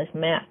you will, on this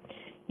map.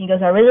 He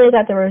goes, "I originally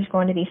thought there was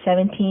going to be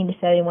 17 to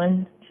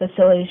 71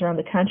 facilities around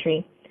the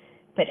country,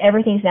 but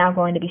everything's now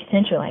going to be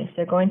centralized.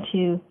 They're going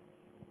to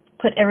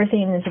put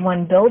everything in this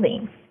one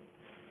building."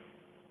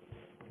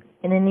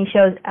 And then he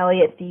shows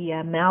Elliot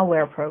the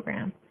malware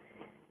program.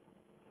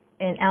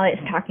 And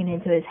Elliot's talking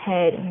into his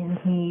head, and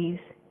he's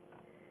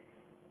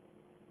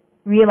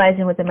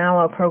realizing what the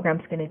malware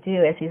program's going to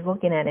do as he's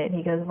looking at it.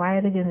 He goes, why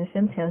are they doing the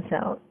femtone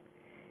cells?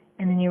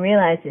 And then he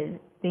realizes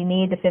they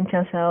need the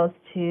femtone cells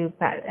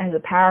as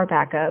a power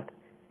backup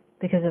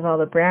because of all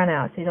the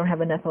brownouts. They don't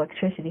have enough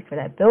electricity for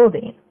that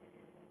building.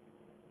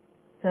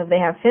 So if they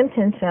have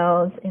femtone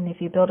cells, and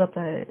if you build up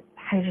the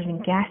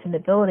hydrogen gas in the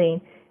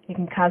building, it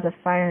can cause a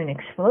fire and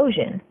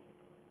explosion.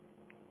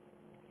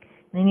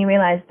 And then you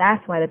realize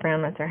that's why the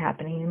brownouts are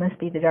happening. It must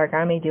be the Dark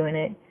Army doing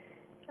it.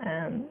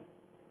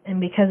 And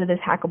because of this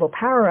hackable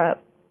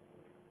power-up,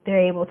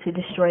 they're able to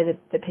destroy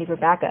the paper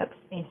backups.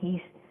 And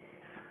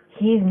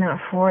he's not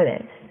for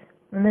this.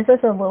 And there's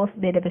also a little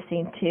bit of a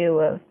scene, too,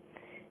 of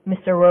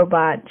Mr.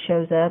 Robot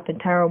shows up, and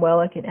Tyra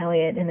Wellick and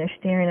Elliot, and they're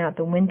staring out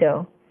the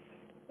window.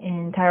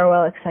 And Tyra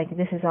Wellick's like,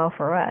 this is all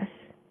for us.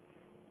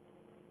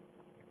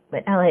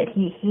 But Elliot,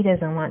 he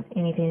doesn't want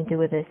anything to do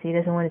with this. He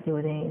doesn't want to do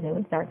anything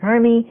with Dark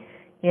Army.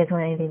 He doesn't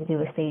want anything to do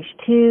with Stage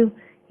 2.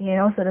 He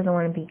also doesn't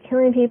want to be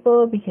killing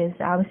people because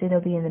obviously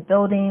they'll be in the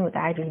building with the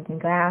hydrogen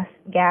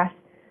gas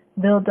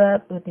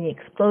buildup with the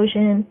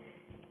explosion.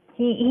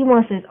 He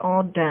wants this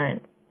all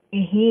done.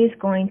 He's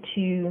going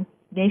to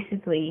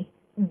basically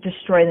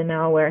destroy the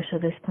malware so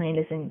this plan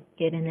doesn't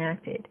get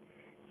enacted.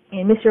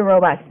 And Mr.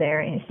 Robot's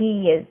there, and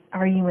he is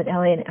arguing with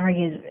Elliot,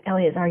 and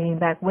Elliot's arguing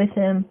back with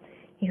him.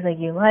 He's like,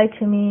 you lied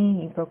to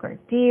me, you broke our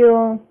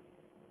deal,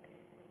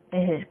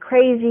 this is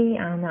crazy,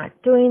 I'm not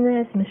doing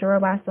this. Mr.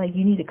 Robot's like,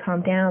 you need to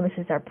calm down, this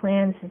is our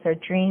plan, this is our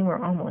dream,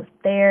 we're almost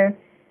there.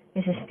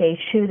 This is stage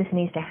 2, this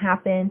needs to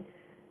happen.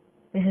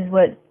 This is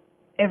what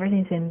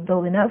everything's been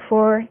building up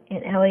for.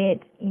 And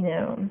Elliot,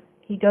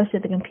 he goes to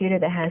the computer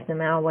that has the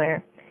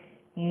malware,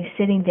 and he's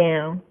sitting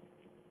down,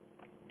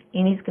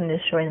 and he's going to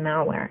destroy the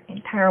malware.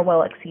 And Tyra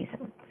Wellick sees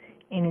him,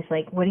 and he's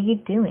like, what are you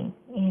doing?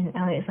 And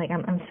Elliot's like,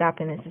 I'm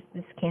stopping this.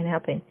 This can't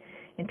happen.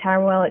 And Tyra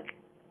Wellick,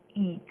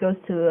 he goes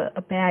to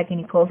a bag, and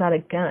he pulls out a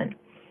gun.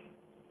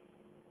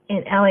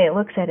 And Elliot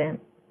looks at him,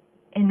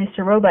 and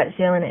Mr. Robot's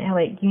yelling at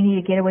Elliot, you need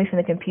to get away from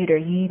the computer.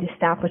 You need to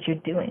stop what you're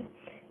doing.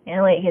 And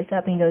Elliot gets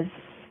up, and he goes,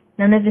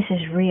 none of this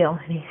is real.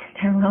 And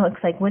Tyra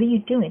Wellick's like, what are you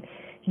doing?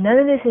 None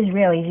of this is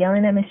real. He's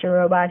yelling at Mr.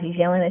 Robot. He's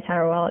yelling at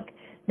Tyra Wellick.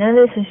 None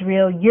of this is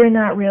real. You're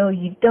not real.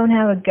 You don't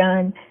have a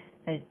gun.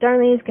 That's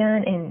Darlene's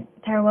gun. And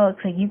Tyra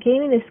Wellick's like, you gave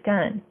me this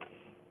gun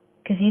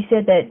because you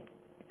said that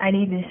I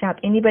needed to stop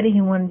anybody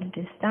who wanted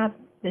to stop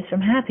this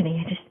from happening.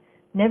 I just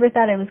never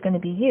thought it was going to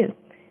be you.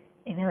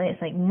 And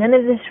Elliot's like, none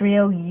of this is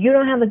real. You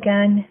don't have a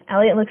gun.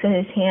 Elliot looks at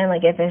his hand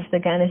like if the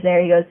gun is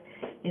there. He goes,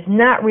 it's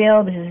not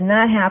real. This is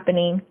not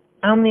happening.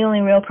 I'm the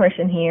only real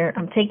person here.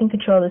 I'm taking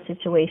control of the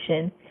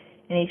situation.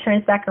 And he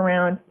turns back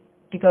around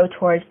to go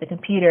towards the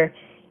computer,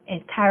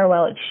 and Tyra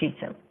Wellick shoots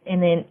him.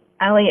 And then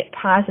Elliot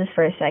pauses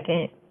for a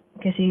second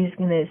because he's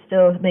going to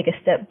still make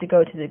a step to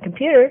go to the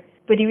computer,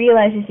 but he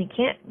realizes he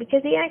can't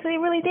because he actually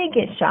really did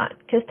get shot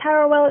because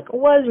Tyra Wellick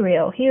was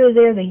real. He was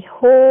there the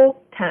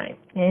whole time.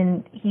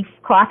 And he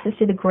collapses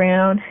to the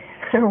ground.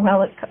 Tyra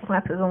Wellick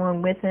collapses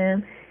along with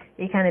him.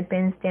 He kind of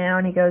bends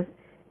down. He goes,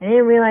 I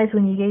didn't realize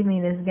when you gave me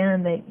this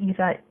gun that you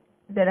thought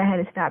that I had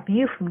to stop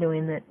you from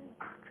doing that,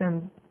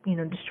 from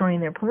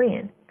destroying their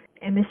plan.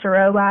 And Mr.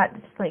 Robot,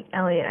 it's like,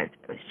 Elliot, I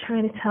was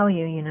trying to tell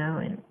you,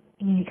 and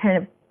he kind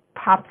of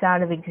pops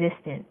out of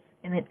existence.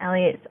 And then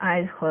Elliot's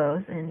eyes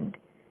close, and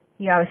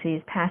he obviously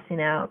is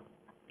passing out.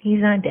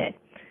 He's not dead,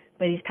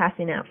 but he's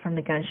passing out from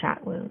the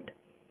gunshot wound.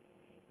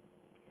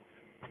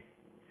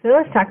 So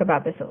let's talk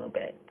about this a little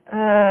bit.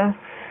 I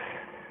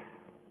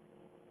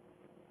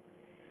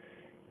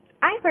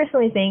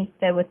personally think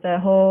that with the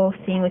whole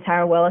scene with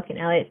Tyra Wellick and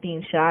Elliot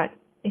being shot,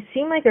 it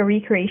seemed like a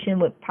recreation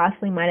what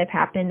possibly might have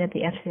happened at the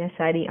FC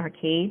Society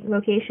arcade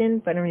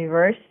location, but in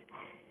reverse.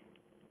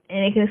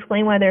 And it can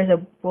explain why there's a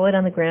bullet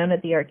on the ground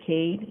at the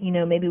arcade.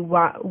 Maybe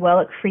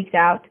Wellick freaked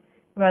out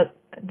about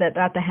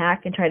the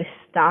hack and tried to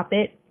stop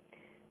it,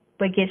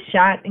 but gets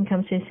shot and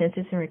comes to his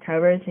senses and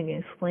recovers, and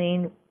can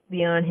explain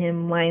beyond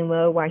him lying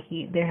low why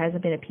there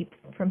hasn't been a peep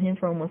from him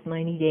for almost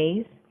 90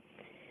 days.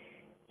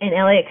 And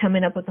Elliot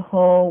coming up with the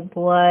whole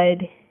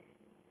blood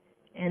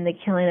and the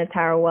killing of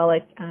Tyra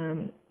Wellick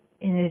in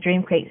the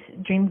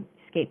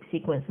dreamscape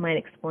sequence might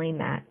explain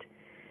that.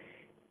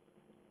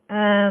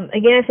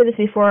 Again, I've said this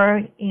before,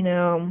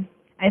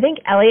 I think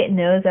Elliot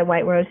knows that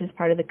White Rose is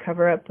part of the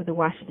cover-up with the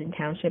Washington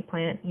Township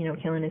plant,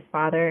 killing his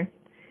father.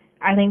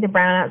 I think the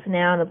brownouts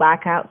now and the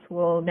blackouts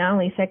will not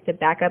only affect the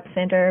backup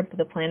center, but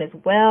the plant as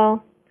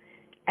well.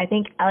 I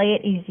think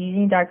Elliot is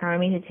using Dark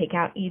Army to take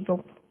out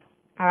Evil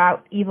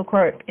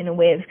Corp in a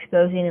way of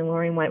exposing and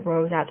luring White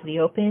Rose out to the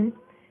open.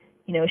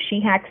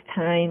 She hacks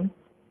time.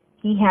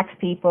 He hacks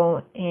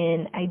people,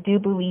 and I do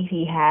believe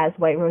he has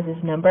White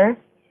Rose's number.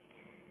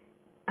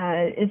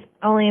 It's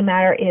only a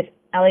matter if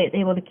Elliot's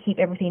able to keep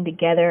everything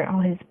together, all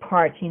his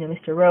parts,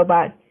 Mr.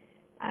 Robot,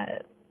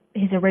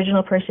 his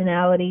original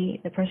personality,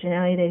 the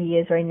personality that he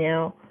is right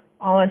now,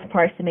 all his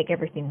parts to make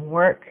everything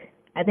work.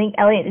 I think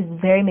Elliot is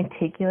very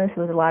meticulous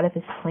with a lot of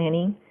his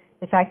planning.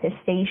 The fact that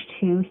stage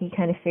 2, he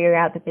kind of figured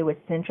out that they would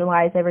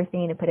centralize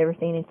everything and put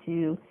everything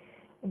into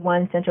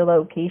one central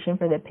location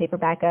for the paper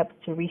backups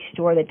to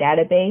restore the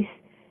database.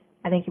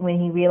 I think when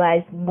he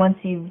realized once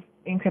you've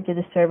encrypted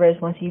the servers,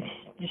 once you've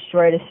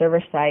destroyed a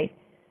server site,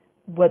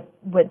 what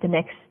the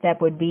next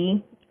step would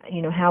be,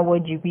 how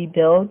would you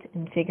rebuild,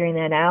 and figuring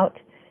that out.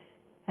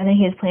 I think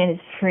his plan is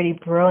pretty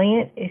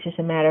brilliant. It's just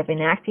a matter of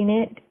enacting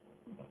it.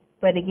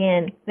 But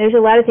again, there's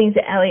a lot of things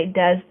that Elliot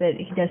does that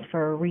he does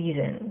for a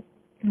reason.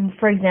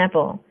 For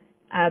example,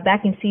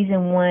 back in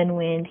season 1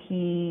 when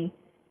he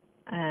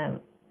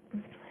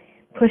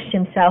pushed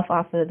himself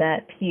off of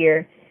that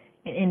pier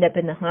and ended up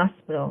in the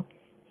hospital,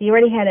 he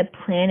already had a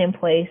plan in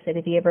place that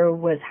if he ever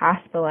was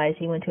hospitalized,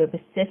 he went to a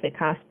specific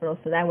hospital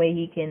so that way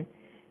he can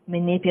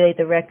manipulate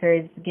the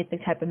records, get the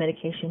type of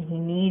medication he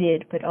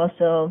needed, but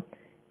also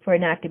for it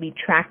not to be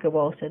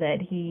trackable so that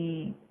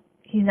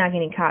he's not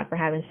getting caught for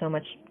having so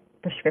much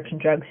prescription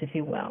drugs, if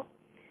you will.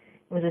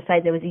 It was a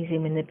site that was easily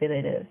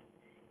manipulative,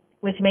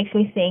 which makes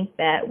me think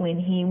that when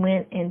he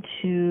went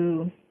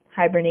into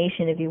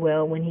hibernation, if you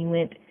will, when he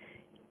went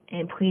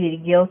and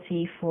pleaded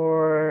guilty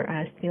for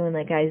stealing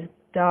that guy's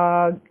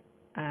dog,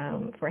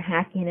 for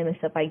hacking him and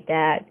stuff like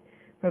that,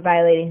 for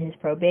violating his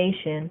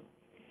probation,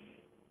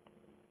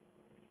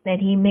 that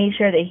he made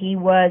sure that he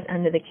was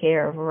under the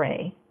care of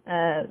Ray.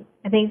 I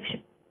think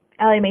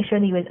Elliot made sure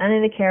that he was under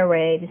the care of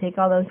Ray to take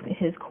all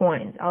his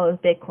coins, all those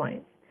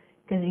Bitcoins.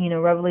 Because,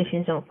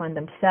 revolutions don't fund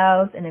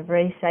themselves, and if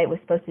Ray's site was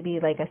supposed to be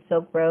like a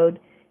Silk Road,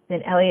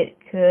 then Elliot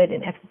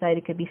and F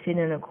Society could be sitting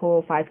on a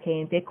cool 5K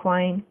in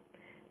Bitcoin.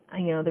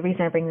 The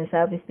reason I bring this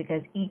up is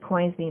because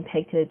E-coins being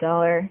pegged to the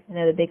dollar,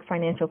 another big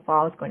financial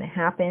fall is going to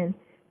happen.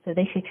 So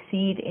they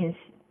succeed in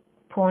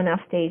pulling off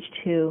stage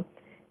 2,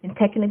 and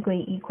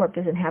technically E-Corp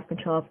doesn't have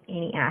control of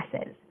any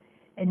assets.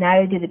 And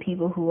neither do the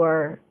people who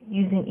are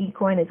using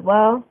E-coin as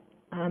well.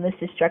 This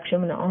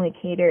destruction will not only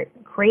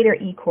crater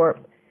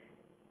E-Corp,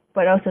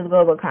 but also the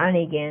global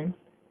economy again,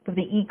 but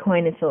the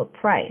E-coin is still a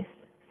price.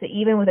 So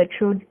even with a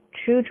true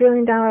 $1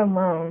 trillion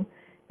loan,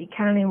 the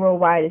economy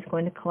worldwide is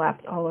going to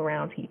collapse all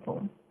around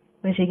people.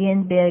 Which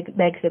again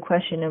begs the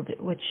question of,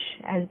 which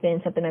has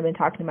been something I've been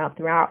talking about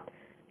throughout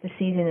the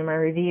season in my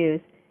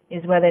reviews,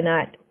 is whether or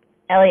not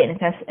Elliot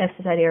and F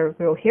Society are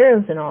real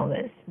heroes in all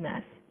this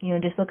mess.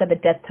 Just look at the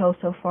death toll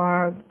so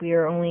far. We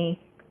are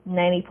only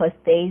 90 plus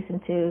days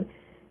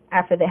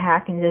after the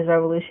hack and this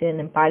revolution,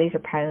 and bodies are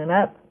piling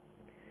up.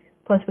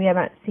 Plus, we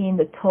haven't seen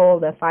the toll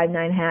of the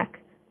 5/9 hack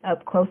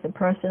up close and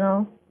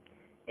personal.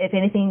 If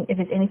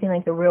it's anything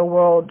like the real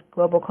world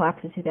global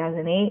collapse of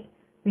 2008,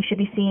 we should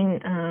be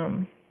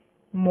seeing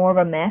more of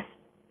a mess.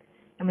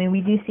 I mean,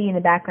 we do see in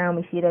the background,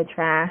 we see the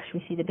trash,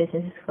 we see the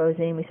businesses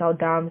closing. We saw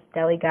Dom's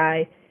deli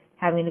guy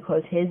having to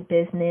close his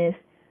business.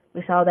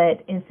 We saw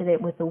that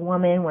incident with the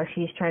woman where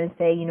she's trying to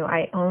say,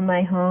 I own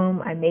my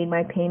home, I made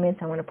my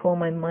payments, I want to pull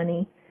my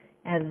money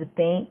out of the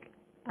bank.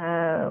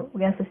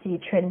 We also see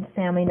Trenton's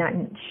family not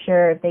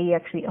sure if they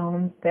actually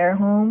own their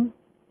home,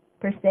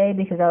 per se,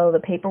 because of all the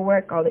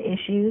paperwork, all the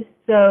issues.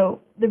 So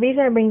the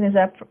reason I bring this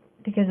up,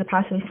 because of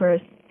possibly for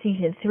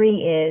season 3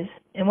 is,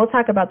 and we'll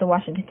talk about the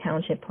Washington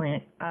Township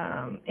plant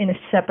in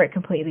a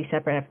completely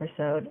separate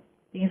episode,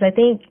 because I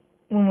think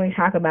when we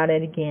talk about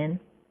it again,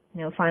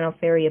 final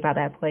theory about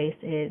that place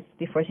is,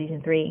 before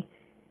season 3,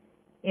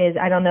 is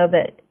I don't know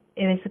that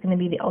if it's going to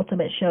be the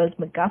ultimate show's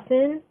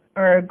MacGuffin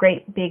or a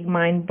great big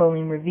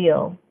mind-blowing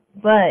reveal,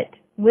 but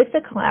with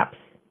the collapse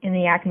in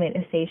the Acme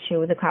of stage 2,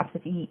 with the collapse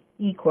of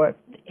E-Corp,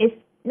 it's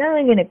not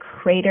only going to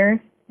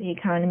crater the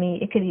economy,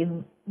 it could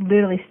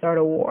literally start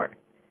a war.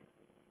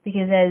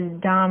 Because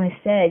as Dom has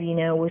said,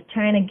 with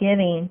China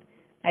giving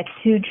a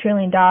 $2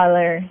 trillion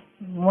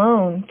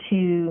loan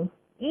to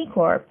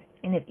E-Corp,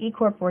 and if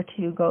E-Corp were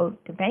to go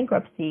to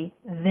bankruptcy,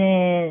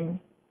 then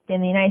the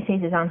United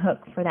States is on hook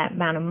for that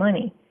amount of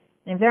money.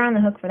 And if they're on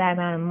the hook for that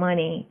amount of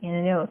money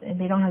and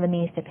they don't have the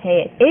means to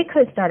pay it, it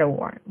could start a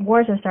war.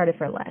 Wars are started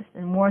for less,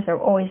 and wars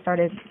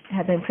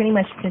have been pretty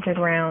much centered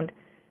around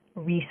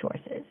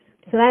resources.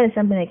 So that is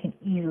something that can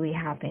easily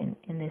happen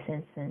in this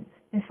instance.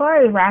 As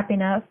far as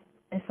wrapping up,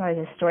 as far as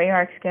the story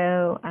arcs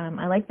go,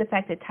 I like the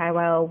fact that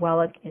Tyrell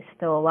Wellick is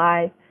still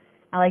alive.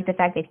 I like the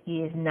fact that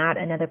he is not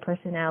another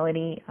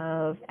personality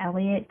of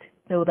Elliot,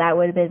 so that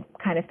would have been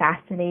kind of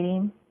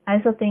fascinating. I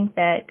also think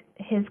that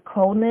his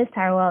coldness,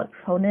 Tyrell Wellick's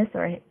coldness,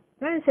 or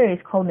not necessarily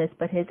his coldness,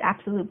 but his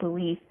absolute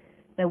belief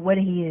that what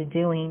he is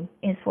doing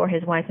is for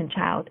his wife and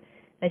child,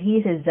 that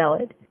he's a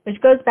zealot, which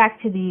goes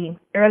back to the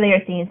earlier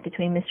themes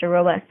between Mr.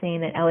 Robot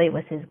saying that Elliot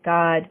was his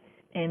god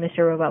and Mr.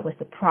 Robot was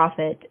the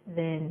prophet.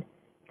 Then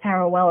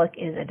Tyrell Wellick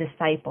is a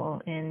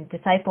disciple, and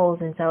disciples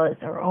and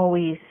zealots are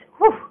always,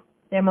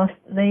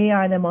 they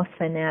are the most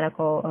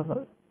fanatical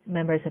of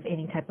members of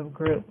any type of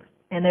group,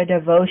 and their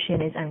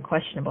devotion is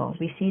unquestionable.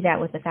 We see that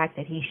with the fact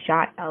that he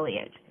shot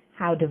Elliot,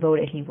 how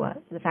devoted he was.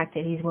 The fact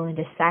that he's willing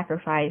to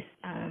sacrifice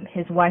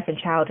his wife and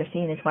child, or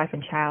seeing his wife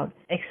and child,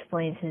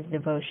 explains his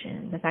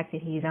devotion. The fact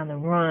that he's on the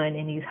run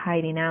and he's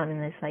hiding out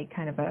in this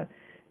kind of a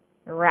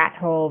rat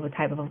hole of a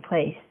type of a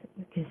place,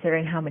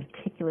 considering how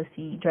meticulous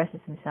he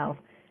dresses himself,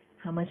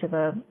 how much of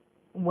a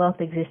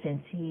wealth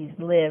existence he's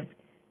lived,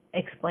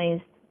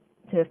 explains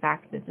to the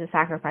fact that the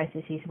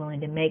sacrifices he's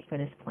willing to make for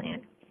this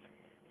plan.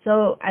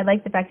 So I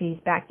like the fact that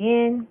he's back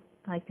in.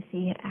 I like to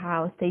see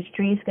how Stage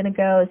 3 is going to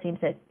go. It seems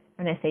that,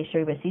 or not Stage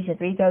 3, but Season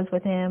 3 goes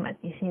with him.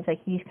 It seems like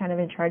he's kind of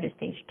in charge of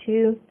Stage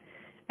 2.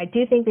 I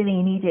do think that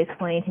they need to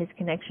explain his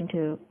connection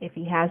to, if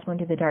he has one,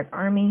 to the Dark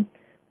Army,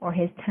 or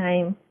his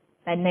time,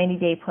 that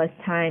 90-day plus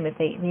time, if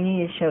they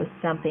need to show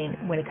something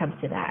when it comes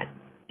to that.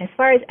 As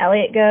far as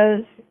Elliot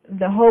goes,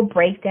 the whole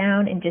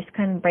breakdown and just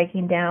kind of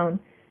breaking down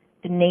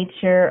the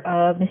nature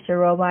of Mr.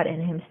 Robot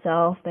and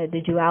himself,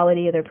 the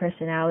duality of their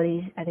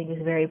personalities, I think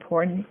is very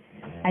important.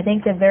 I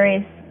think the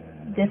various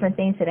different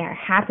things that are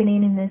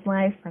happening in his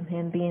life, from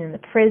him being in the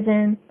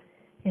prison,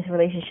 his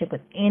relationship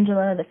with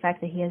Angela, the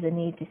fact that he has a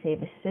need to save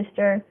his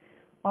sister,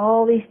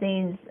 all these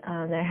things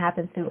that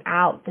happen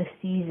throughout the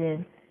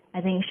season,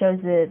 I think shows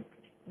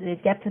the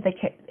depth of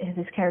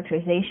his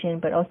characterization,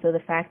 but also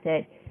the fact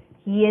that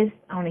he is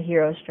on a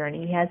hero's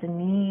journey. He has a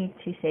need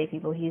to save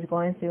people. He's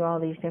going through all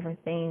these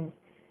different things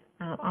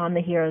on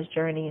the hero's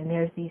journey, and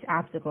there's these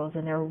obstacles,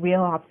 and they're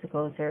real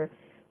obstacles, they're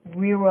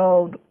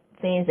real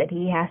things that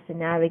he has to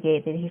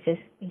navigate, that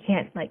he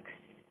can't like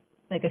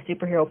a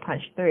superhero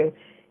punch through.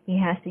 He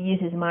has to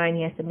use his mind,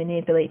 he has to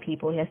manipulate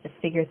people, he has to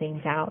figure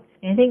things out.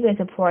 And I think that's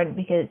important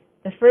because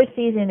the first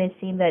season, it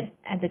seemed that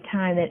at the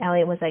time that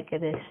Elliot was like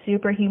this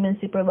superhuman,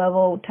 super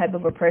level type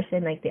of a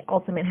person, like the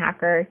ultimate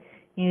hacker.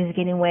 He was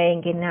getting away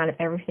and getting out of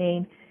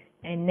everything.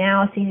 And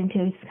now Season 2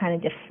 has kind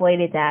of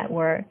deflated that,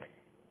 where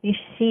you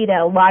see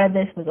that a lot of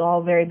this was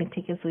all very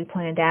meticulously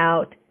planned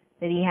out,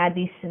 that he had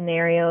these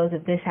scenarios.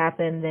 If this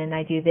happened, then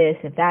I do this.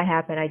 If that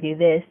happened, I do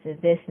this, if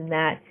this and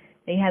that.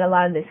 They had a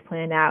lot of this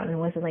planned out, and it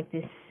wasn't like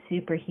this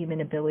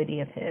superhuman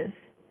ability of his.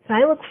 So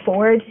I look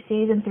forward to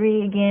Season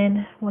 3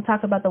 again. We'll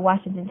talk about the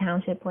Washington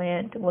Township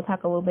plant. We'll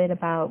talk a little bit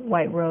about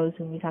White Rose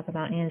when we talk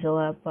about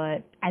Angela.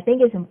 But I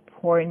think it's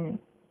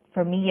important,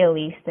 for me at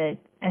least, that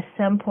at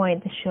some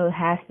point the show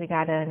has to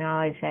gotta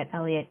acknowledge that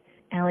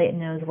Elliot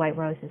knows White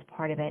Rose is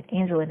part of it.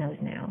 Angela knows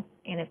now.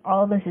 And if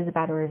all of this is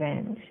about a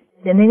revenge,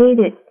 then they need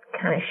to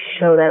kind of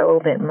show that a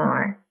little bit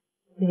more.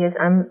 Because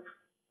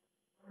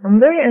I'm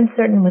very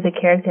uncertain with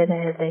a character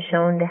that has been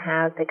shown to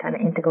have the kind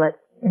of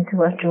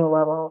intellectual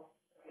level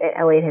that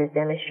Elliot has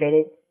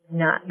demonstrated,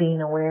 not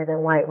being aware that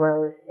White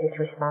Rose is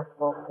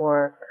responsible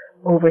for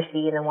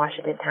overseeing the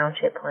Washington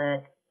Township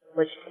plant,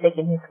 which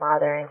sickened his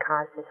father and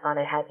caused his father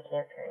to have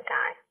cancer and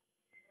die.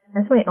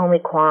 That's my only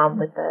qualm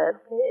with the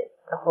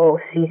whole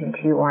Season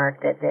 2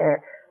 arc, that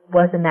there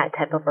wasn't that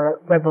type of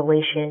a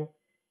revelation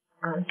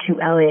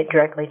to Elliot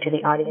directly to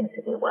the audience,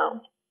 if you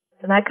will.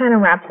 So that kind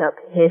of wraps up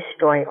his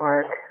story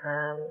arc.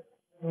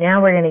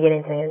 Now we're going to get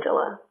into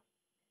Angela.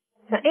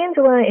 So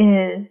Angela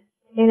is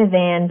in a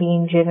van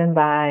being driven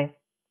by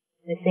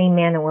the same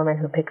man and woman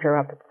who picked her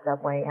up at the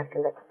subway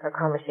after her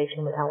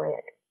conversation with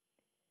Elliot.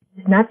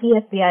 It's not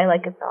the FBI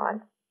like I thought.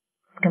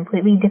 It's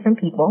completely different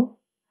people.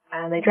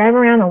 They drive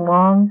around a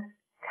long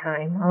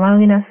time,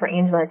 long enough for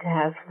Angela to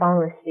have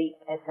fallen asleep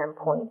at some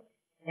point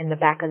in the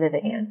back of the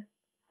van.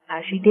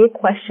 She did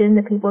question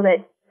the people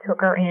that took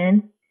her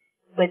in,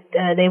 but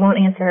they won't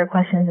answer her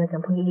questions and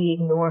completely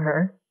ignore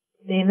her.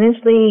 They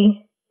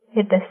eventually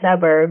hit the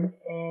suburbs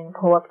and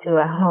pull up to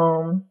a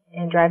home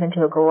and drive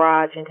into a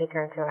garage and take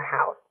her into a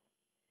house.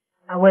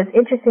 What's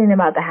interesting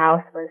about the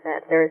house was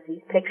that there's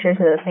these pictures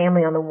of the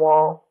family on the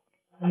wall,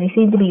 and they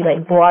seem to be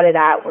like blotted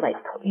out with like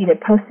either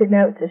post-it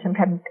notes or some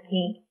type of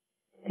paint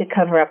to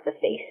cover up the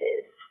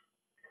faces.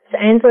 So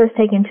Angela is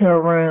taken to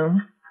a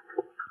room.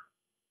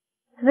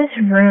 So this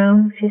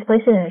room, she's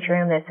placed in this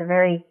room that's a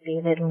very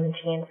vivid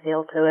Lynchian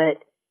feel to it.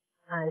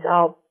 It's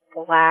all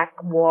black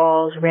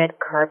walls, red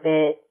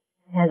carpet.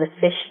 It has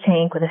a fish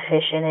tank with a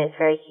fish in it. It's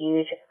very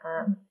huge.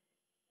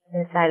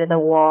 Inside of the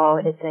wall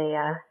is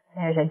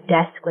there's a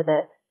desk with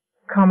a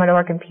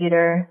Commodore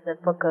computer, the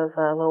book of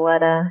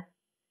Loletta,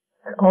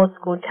 an old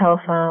school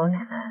telephone,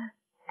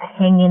 a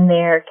hang-in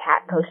there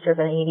cat poster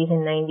from the 80s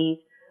and 90s.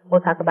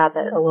 We'll talk about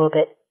that a little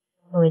bit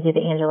when we do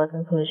the Angela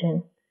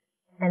conclusion.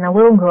 And a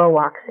little girl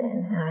walks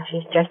in.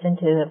 She's dressed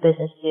into a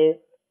business suit,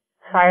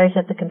 fires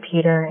up the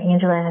computer.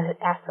 Angela has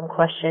asked some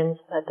questions,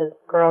 but the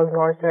girl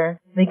ignores her.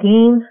 The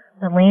game,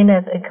 The Land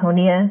of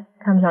Iconia,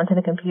 comes onto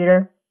the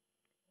computer,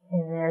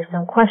 and there's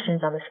some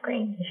questions on the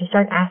screen. And she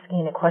starts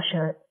asking a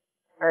question,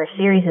 or a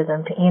series of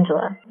them, to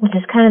Angela, which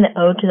is kind of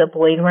the ode to the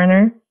Blade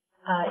Runner.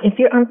 If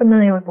you're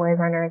unfamiliar with Blade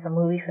Runner, it's a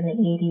movie from the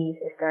 80s.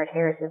 It starred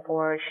Harrison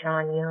Ford,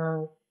 Sean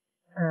Young,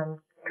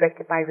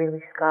 directed by Ridley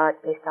Scott,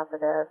 based off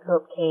of the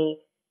Philip K.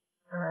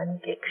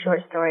 Short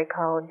story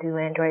called Do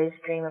Androids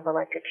Dream of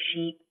Electric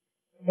Sheep.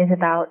 It's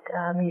about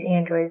these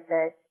androids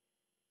that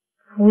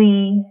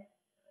flee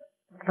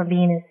from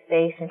being in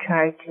space and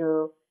try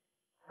to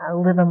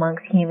live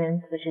amongst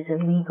humans, which is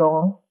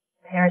illegal.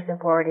 Harrison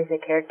Ford is a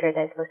character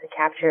that's supposed to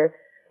capture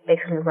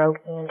basically rogue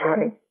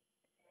androids.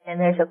 And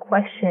there's a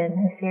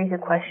series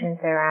of questions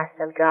that are asked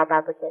of job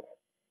applicants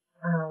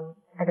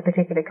at a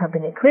particular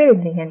company that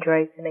created the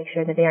androids to make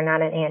sure that they are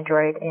not an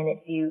android. And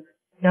if you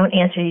don't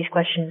answer these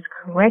questions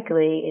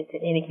correctly, it's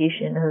an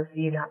indication of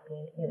you not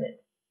being human.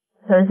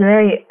 So it's a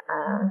very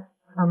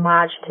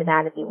homage to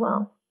that, if you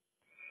will.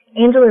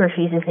 Angela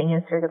refuses to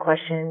answer the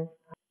question.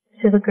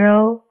 So the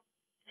girl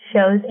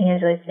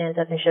stands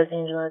up and shows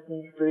Angela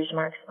these bruise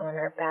marks on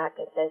her back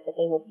and says that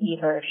they will beat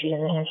her if she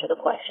doesn't answer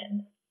the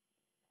question.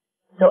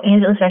 So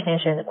Angela starts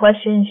answering the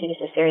question. She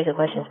gets a series of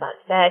questions about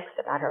sex,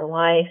 about her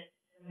life.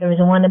 There was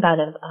one about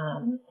an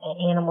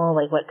animal,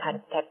 like what kind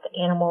of type of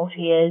animal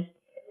she is.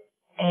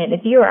 And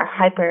if you're a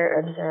hyper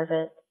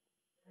observer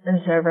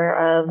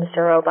of Mr.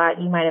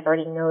 Robot, you might have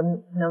already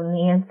known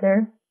the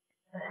answer.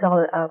 I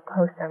saw a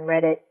post on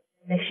Reddit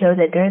that showed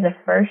that during the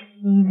first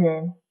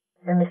season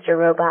of Mr.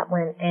 Robot,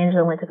 when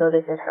Angela went to go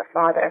visit her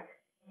father,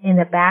 in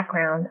the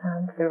background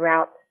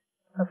throughout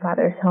her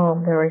father's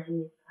home, there was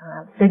these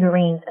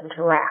figurines of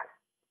giraffes.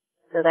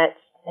 So that's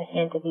a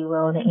hint, if you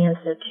will, the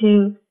answer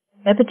to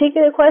that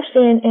particular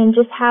question and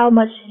just how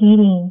much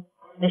heating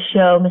the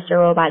show Mr.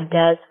 Robot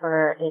does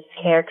for its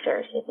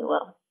characters, if you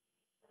will.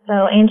 So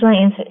Angela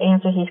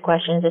answers these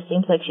questions. It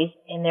seems like she's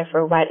in there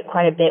for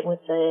quite a bit with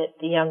the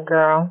young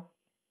girl.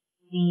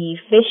 The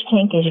fish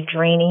tank is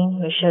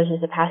draining, which shows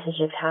us the passage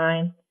of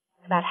time.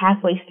 About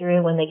halfway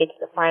through, when they get to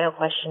the final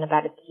question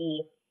about a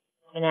key,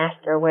 and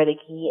ask her where the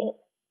key is.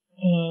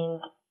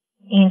 And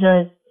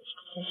Angela's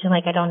she's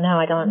like, I don't know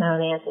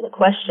the answer to the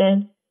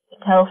question. The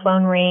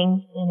telephone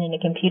rings, and then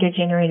a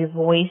computer-generated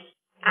voice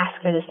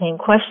asks her the same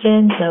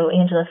question. So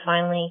Angela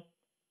finally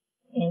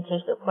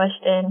answers the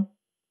question.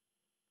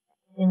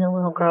 And the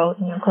little girl,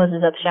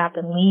 closes up shop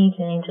and leaves,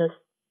 and Angela's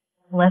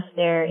left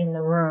there in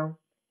the room.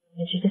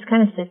 And she just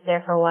kind of sits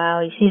there for a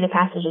while. You see the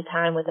passage of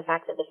time with the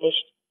fact that the fish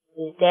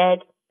is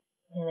dead,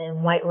 and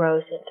then White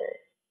Rose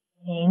enters.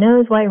 And he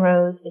knows White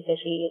Rose because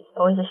she is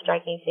always a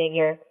striking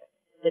figure,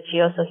 but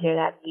you also hear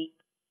that beep.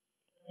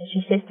 And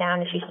she sits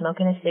down and she's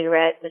smoking a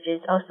cigarette, which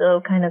is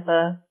also kind of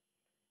a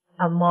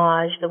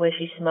homage, the way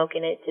she's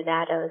smoking it, to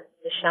that of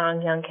the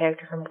Sean Young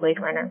character from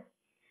Blade Runner.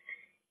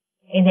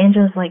 And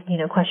Angela's like,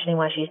 questioning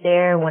why she's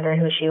there, wondering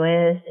who she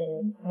is,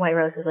 and White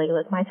Rose is like,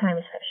 look, my time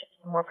is precious,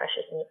 more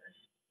precious than yours.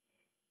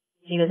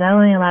 She goes, I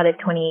only allowed it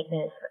 28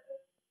 minutes for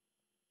this.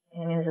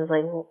 And Angela's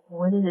like, well,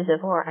 what is this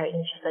for?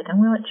 And she's like,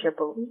 I'm going to let your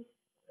belief.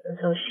 And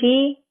so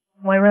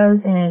White Rose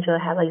and Angela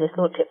have like this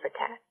little tit for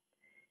tat.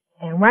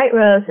 And White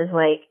Rose is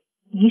like,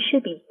 you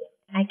should be dead.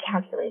 I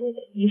calculated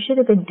it. You should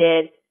have been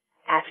dead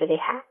after they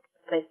hacked.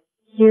 But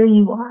here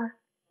you are,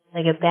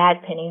 like a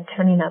bad penny,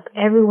 turning up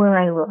everywhere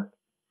I look.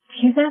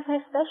 You're not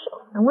that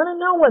special. I want to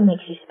know what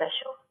makes you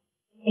special.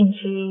 And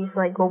she's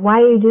like, well, why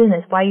are you doing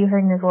this? Why are you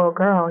hurting this little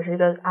girl? She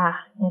goes,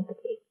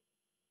 empathy.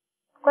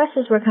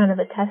 Questions were kind of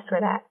a test for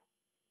that.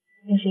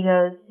 And she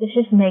goes, it's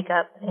just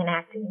makeup and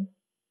acting.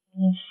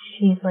 And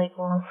she's like,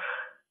 well,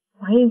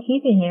 why are you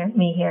keeping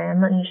me here?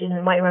 And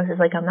White Rose is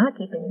like, I'm not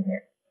keeping you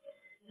here.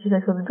 She's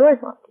like, well, the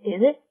door's locked,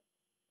 is it?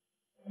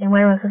 And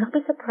White Rose says, I'll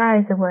be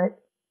surprised at what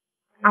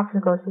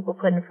obstacles people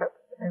put in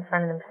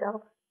front of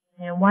themselves.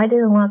 And why did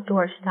the locked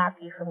door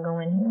stop you from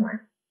going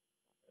anywhere?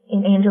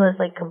 And Angela's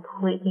like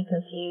completely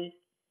confused.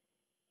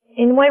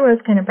 And White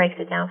Rose kind of breaks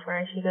it down for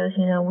her. She goes,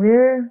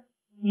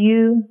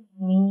 you,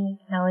 me,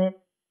 Elliot,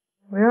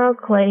 we're all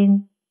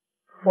colliding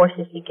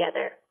forces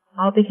together,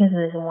 all because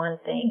of this one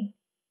thing,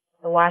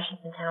 the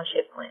Washington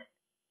Township plant.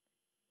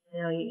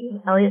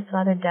 Elliot's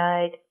father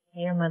died,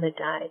 your mother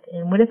died,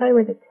 and what if I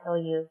were to tell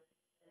you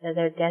that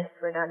their deaths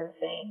were not in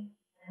vain?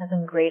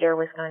 Something greater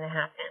was going to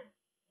happen.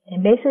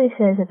 And basically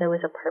says that there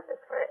was a purpose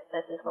for it.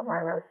 This is what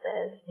White Rose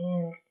says.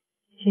 And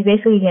she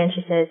basically, again,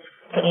 she says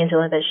to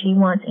Angela that she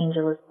wants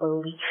Angela's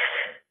belief.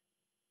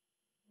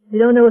 We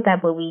don't know what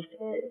that belief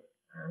is,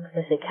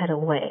 because they cut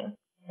away.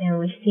 And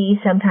we see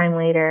sometime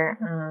later,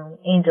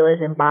 Angela's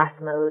in boss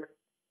mode,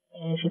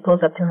 and she pulls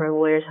up to her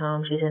lawyer's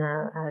home. She's in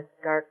a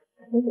dark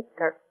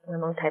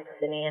limo type of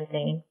sedan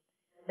thing.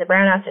 The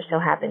brownouts are still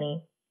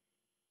happening.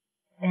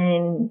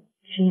 And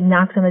she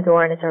knocks on the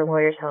door, and it's her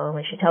lawyer's home,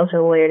 and she tells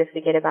her lawyer to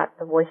forget about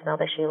the voicemail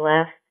that she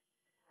left.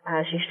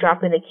 She's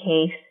dropping the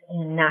case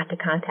and not to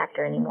contact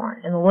her anymore.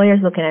 And the lawyer's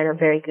looking at her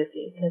very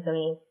goofy, because,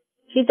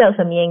 she dealt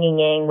some yin and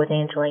yang with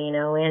Angela,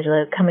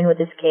 Angela coming with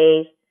this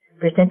case,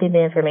 presenting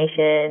the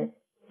information,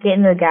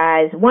 getting the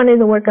guys wanting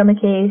to work on the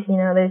case,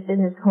 there's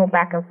been this whole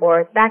back and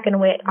forth, backing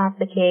away off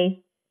the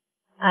case,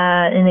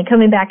 and then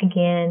coming back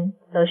again.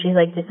 So she's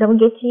like, did someone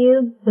get to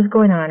you? What's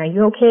going on? Are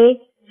you okay?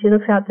 She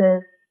looks out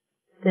the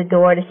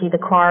door to see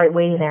the car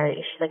waiting there.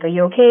 She's like, are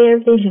you okay?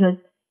 Everything? She goes,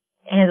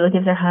 Angela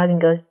gives her a hug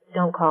and goes,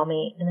 don't call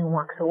me, and then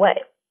walks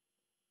away.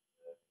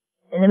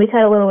 And then we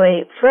cut a little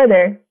way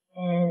further,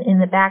 and in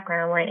the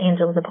background, we're in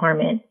Angela's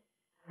apartment.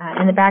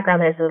 In the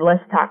background, there's a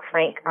Let's Talk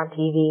Frank on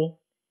TV,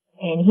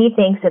 and he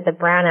thinks that the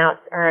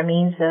brownouts are a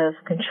means of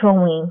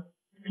controlling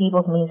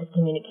people's means of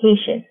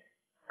communication.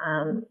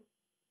 And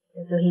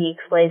so he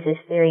explains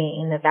his theory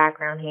in the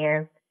background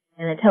here,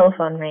 and the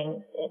telephone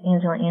rings, and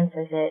Angela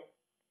answers it,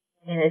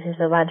 and it's just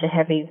a bunch of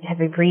heavy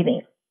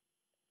breathing.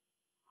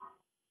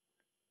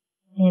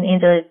 And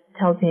Angela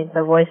tells me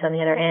the voice on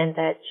the other end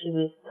that she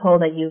was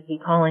told that you'd be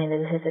calling, that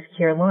this is a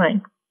secure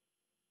line.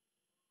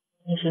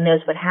 And she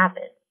knows what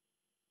happened.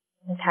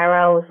 And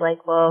Tyrell was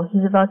like, well,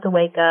 he's about to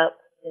wake up,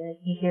 And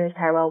he hears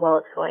Tyrell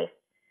Wellick's voice.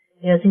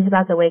 He goes, he's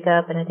about to wake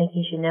up, and I think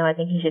he should know. I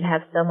think he should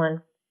have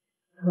someone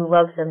who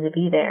loves him to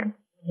be there.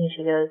 And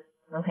she goes,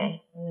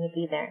 okay, I'm going to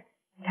be there.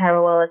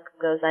 Tyrell Wellick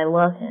goes, I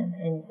love him.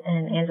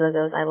 And Angela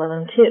goes, I love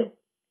him too.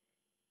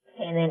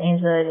 And then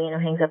Angela,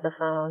 hangs up the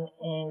phone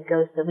and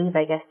goes to leave,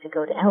 I guess, to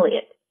go to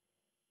Elliot.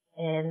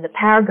 And the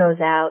power goes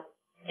out,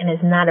 and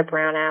it's not a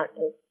brownout.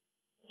 It's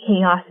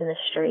chaos in the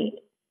street.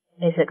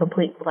 It's a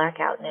complete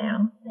blackout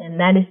now. And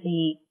that is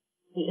the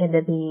end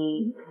of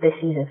the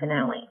season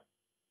finale.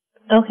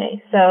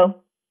 Okay,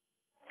 so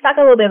talk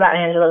a little bit about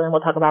Angela, and then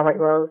we'll talk about White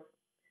Rose.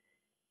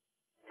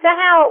 So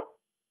how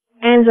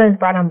Angela is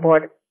brought on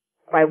board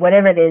by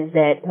whatever it is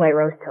that White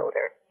Rose told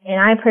her. And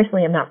I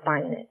personally am not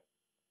buying it.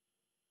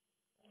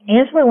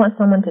 Angela wants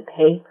someone to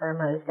pay for her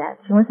mother's death.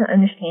 She wants an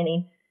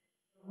understanding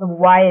of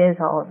why it is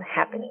all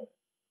happening.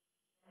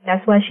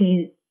 That's why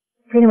she's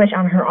pretty much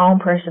on her own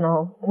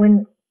personal,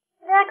 wouldn't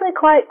exactly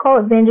quite call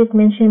it vengeance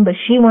mission, but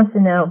she wants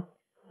to know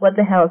what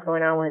the hell is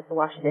going on with the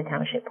Washington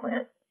Township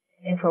plant.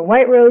 And for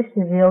White Rose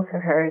to reveal to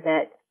her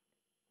that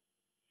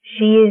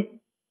she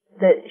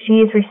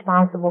is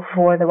responsible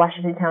for the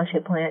Washington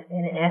Township plant,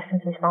 and in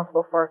essence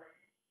responsible for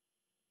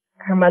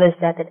her mother's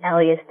death and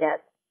Elliot's death.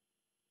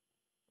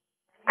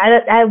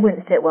 I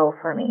wouldn't sit well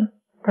for me,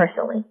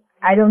 personally.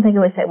 I don't think it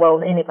would sit well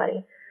with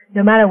anybody,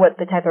 no matter what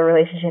the type of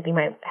relationship you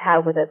might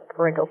have with a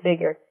parental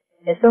figure.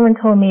 If someone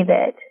told me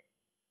that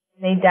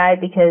they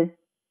died because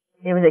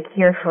there was a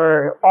cure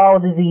for all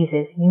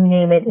diseases, you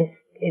name it,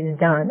 is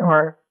done,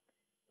 or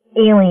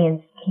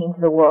aliens came to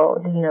the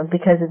world,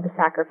 because of the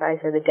sacrifice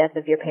or the death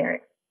of your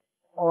parent,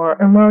 or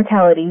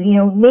immortality,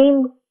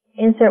 name,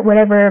 insert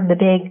whatever the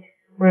big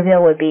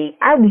reveal would be,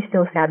 I would be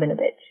still stabbing a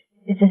bitch.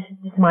 It's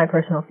just my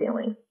personal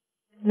feeling.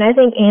 And I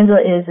think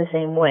Angela is the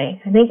same way.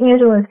 I think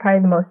Angela is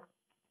probably the most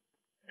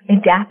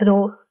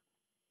adaptable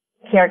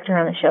character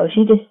on the show.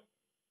 She just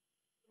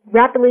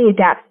rapidly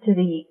adapts to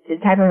the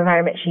type of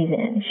environment she's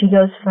in. She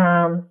goes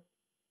from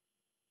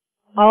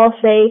all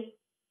safe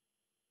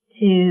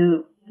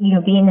to,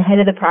 being the head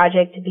of the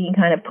project, to being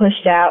kind of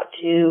pushed out,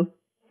 to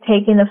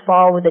taking the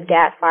fall with a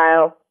DAT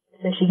file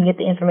so she can get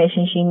the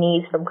information she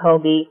needs from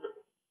Kobe,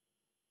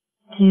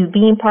 to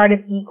being part of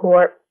E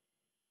Corp,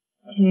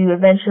 to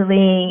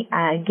eventually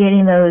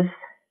getting those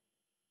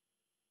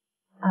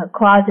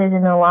clauses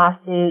in the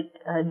lawsuit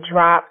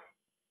dropped,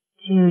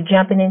 to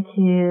jumping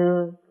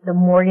into the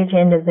mortgage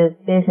end of the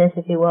business,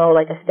 if you will,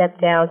 like a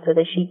step down, so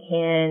that she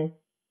can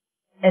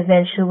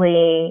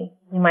eventually,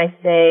 you might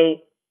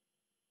say,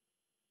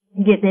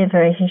 get the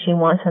information she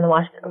wants from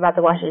about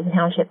the Washington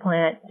Township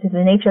plant, to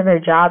the nature of her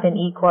job in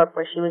E Corp,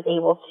 where she was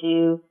able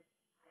to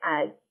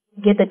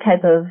get the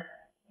type of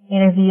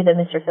interview that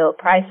Mr. Philip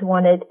Price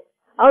wanted.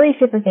 All these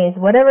different things,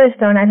 whatever is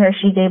thrown at her,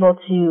 she's able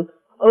to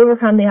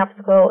overcome the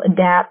obstacle,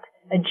 adapt,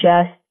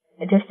 adjust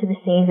to the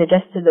scenes,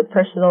 adjust to the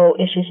personal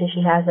issues that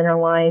she has in her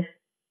life,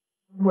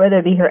 whether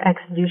it be her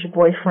ex-douche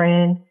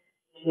boyfriend,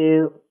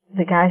 to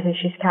the guys that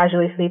she's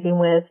casually sleeping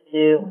with,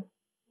 to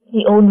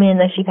the old men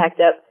that she picked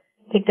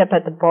up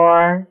at the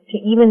bar, to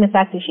even the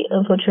fact that she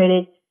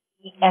infiltrated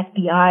the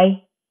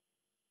FBI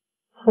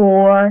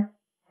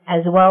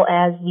as well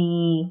as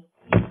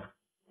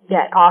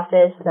that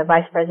office, the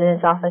vice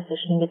president's office, so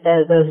she can get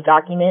those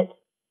documents,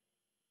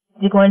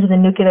 to go into the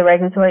nuclear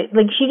regulatory,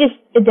 she just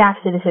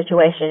adapts to the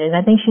situation, and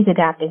I think she's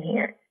adapting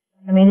here.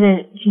 I mean,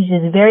 she's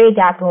just very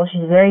adaptable,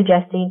 she's very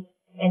adjusting,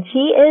 and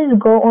she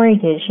is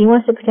goal-oriented. She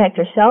wants to protect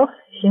herself,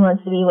 she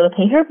wants to be able to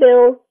pay her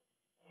bills,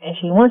 and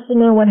she wants to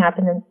know what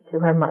happened to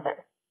her mother.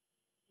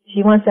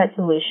 She wants that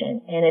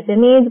solution, and if it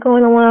means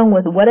going along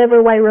with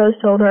whatever White Rose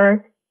told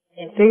her,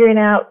 and figuring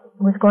out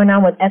what's going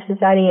on with F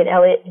Society and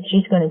Elliot,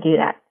 she's going to do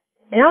that.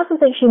 And I also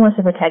think she wants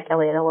to protect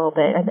Elliot a little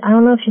bit. I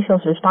don't know if she feels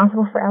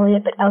responsible for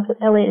Elliot, but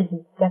Elliot is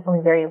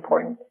definitely very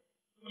important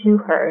to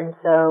her, and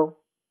so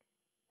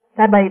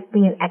that might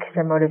be an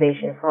extra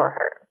motivation for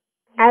her.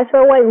 As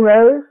for White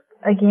Rose,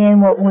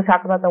 again, we'll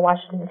talk about the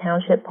Washington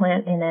Township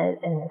plant in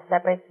a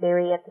separate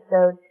theory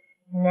episode.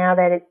 Now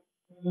that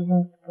the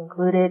season's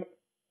concluded,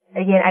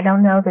 again, I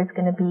don't know if there's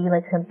going to be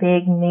some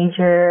big,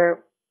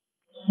 major,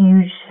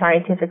 huge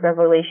scientific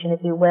revelation,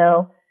 if you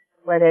will,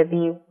 whether it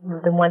be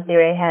the one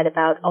theory I had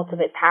about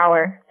ultimate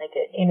power, like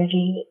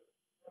energy,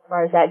 as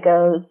far as that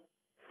goes.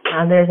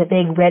 There's a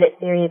big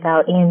Reddit theory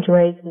about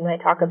androids we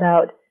might talk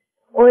about,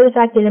 or the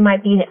fact that it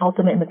might be the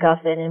ultimate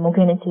MacGuffin, and we'll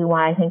get into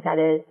why I think that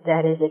is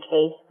the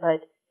case.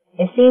 But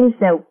it seems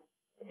that,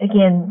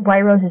 again,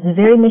 White Rose is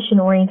very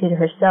mission-oriented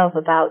herself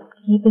about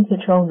keeping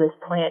control of this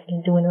plant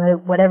and doing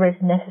whatever is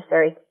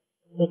necessary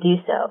to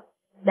do so.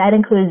 That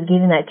includes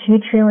giving that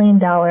 $2 trillion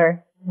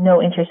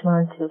no-interest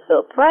loan to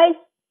Philip Price,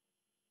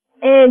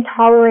 and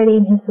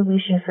tolerating his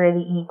solution for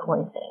the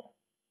E-coin thing.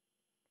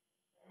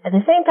 At the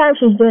same time,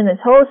 she's doing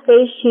this whole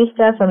Stage 2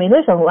 stuff. I mean,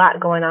 there's a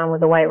lot going on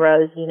with the White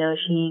Rose.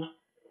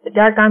 The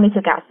Dark Army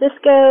took out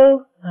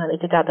Cisco.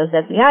 They took out those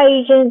FBI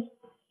agents.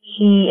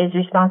 She is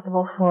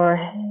responsible for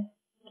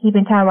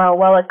keeping Tyrell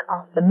Wellick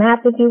off the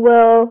map, if you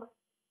will,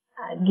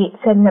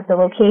 setting up the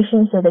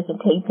location so they can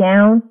take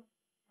down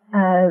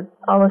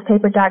all those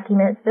paper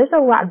documents. There's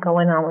a lot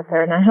going on with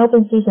her, and I hope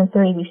in season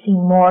 3 we see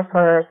more of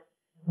her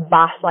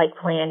boss-like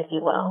plan, if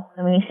you will.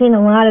 I mean, we've seen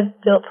a lot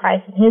of Bill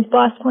Price and his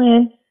boss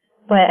plan,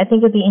 but I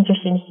think it'd be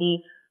interesting to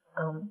see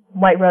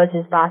White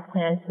Rose's boss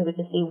plan so we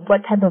can see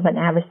what type of an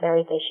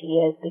adversary that she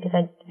is, because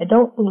I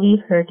don't believe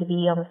her to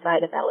be on the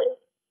side of Elliot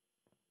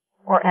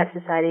or F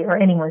Society or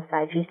anyone's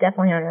side. She's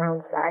definitely on her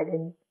own side,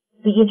 and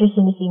it'd be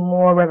interesting to see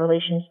more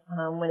revelations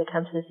when it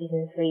comes to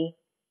season 3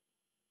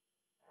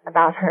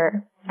 about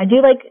her. I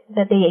do like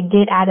that they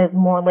did add a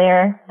more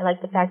layer. I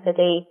like the fact that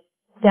they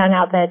found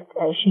out that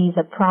she has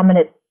a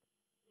prominent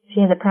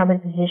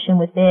position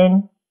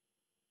within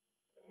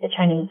the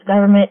Chinese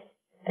government,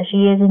 that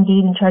she is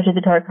indeed in charge of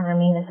the Dark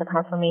Army. That's a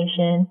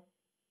confirmation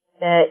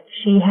that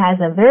she has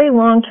a very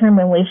long-term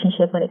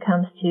relationship when it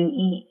comes to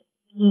E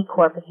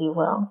Corp, if you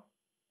will,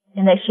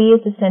 and that she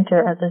is the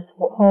center of this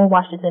whole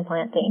Washington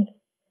plant thing.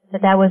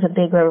 That was a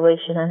big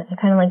revelation, and I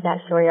kind of like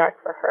that story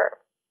arc for her.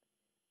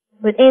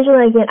 With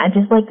Angela, again, I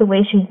just like the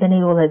way she's been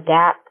able to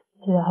adapt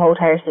to the whole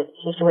entire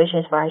situation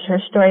as far as her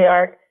story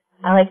arc.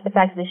 I like the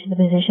fact that the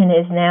position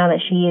is now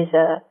that she is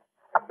a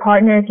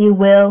partner, if you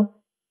will,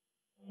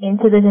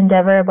 into this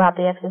endeavor about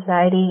the F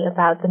Society,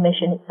 about the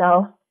mission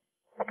itself.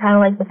 I kind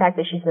of like the fact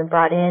that she's been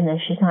brought in and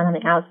she's not on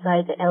the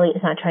outside, that Elliot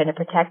is not trying to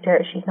protect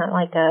her. She's not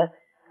like a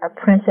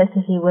princess,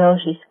 if you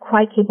will. She's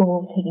quite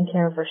capable of taking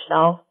care of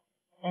herself,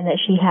 and that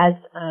she has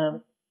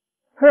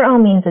her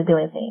own means of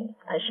doing things.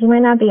 She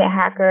might not be a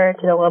hacker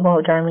to the level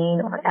of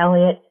Darlene or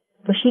Elliot,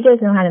 but she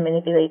does know how to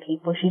manipulate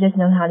people. She does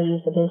know how to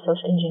use a bit of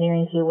social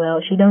engineering, if you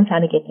will. She knows how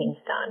to get things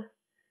done.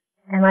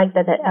 And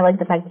I like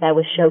the fact that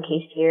was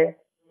showcased here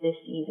this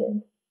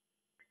season.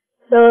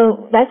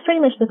 So that's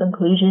pretty much the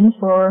conclusion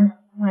for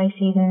my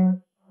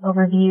season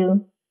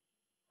overview,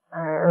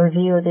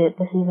 review of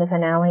the season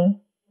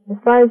finale. As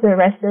far as the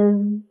rest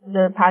of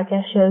the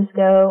podcast shows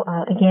go,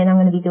 again, I'm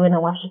going to be doing a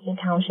Washington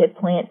Township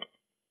plant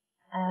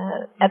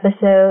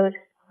episode.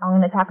 I'm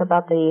going to talk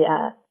about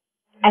the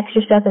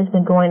extra stuff that's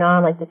been going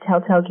on, like the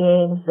Telltale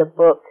games, the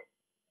book,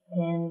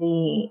 and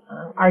the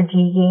RG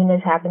game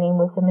that's happening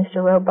with the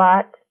Mr.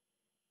 Robot.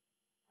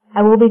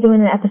 I will be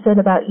doing an episode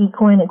about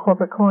eCoin and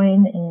corporate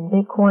coin and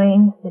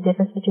Bitcoin, the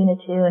difference between the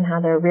two and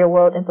how their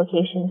real-world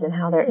implications and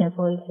how they're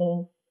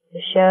influencing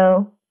the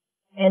show.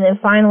 And then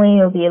finally,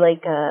 it'll be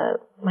like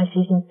my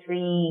season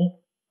 3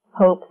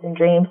 hopes and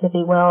dreams, if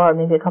you will, or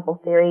maybe a couple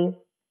theories.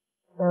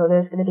 So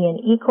there's going to be an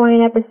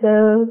eCoin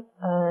episode,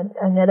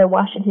 another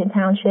Washington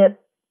Township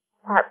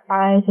Part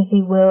 5, if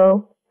you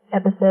will,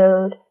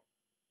 episode,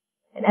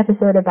 an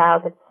episode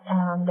about the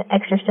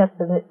extra stuff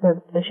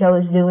that the show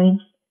is doing,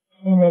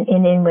 and then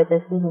ending with the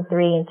season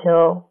 3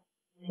 until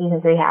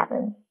season 3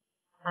 happens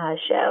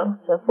show.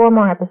 So 4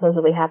 more episodes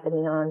will be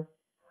happening on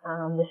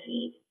the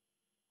feed.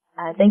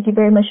 Thank you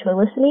very much for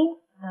listening.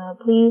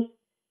 Please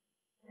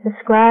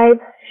subscribe,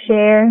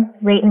 share,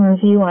 rate, and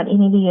review on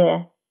any of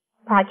the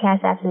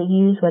podcast apps that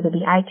you use, whether it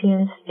be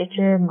iTunes,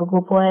 Stitcher,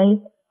 Google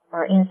Play,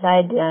 or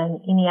inside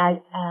any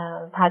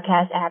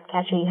podcast app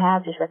catcher you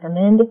have. Just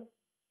recommend,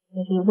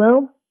 if you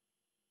will.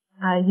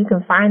 You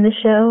can find the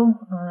show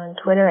on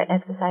Twitter at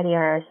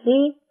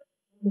FSocietyIRC.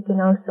 You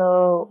can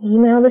also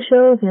email the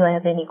show if you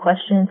have any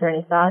questions or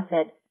any thoughts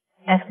at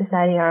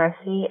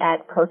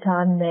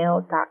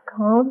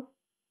fsocietyirc@protonmail.com.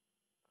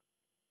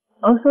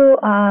 Also,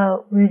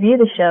 review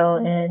the show,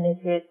 and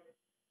if it's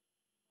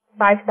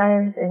 5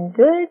 stars and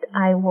good,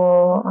 I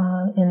will,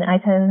 in the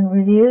iTunes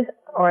reviews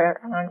or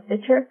on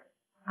Stitcher,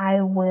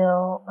 I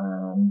will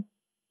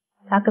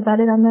talk about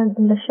it on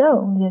the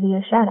show and give you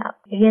a shout out.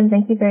 Again,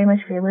 thank you very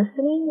much for your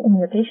listening and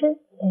your patience,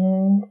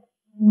 and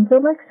until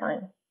next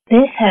time.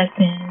 This has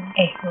been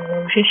a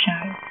HiroJa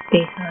show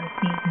based on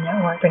Seed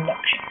Network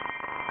production.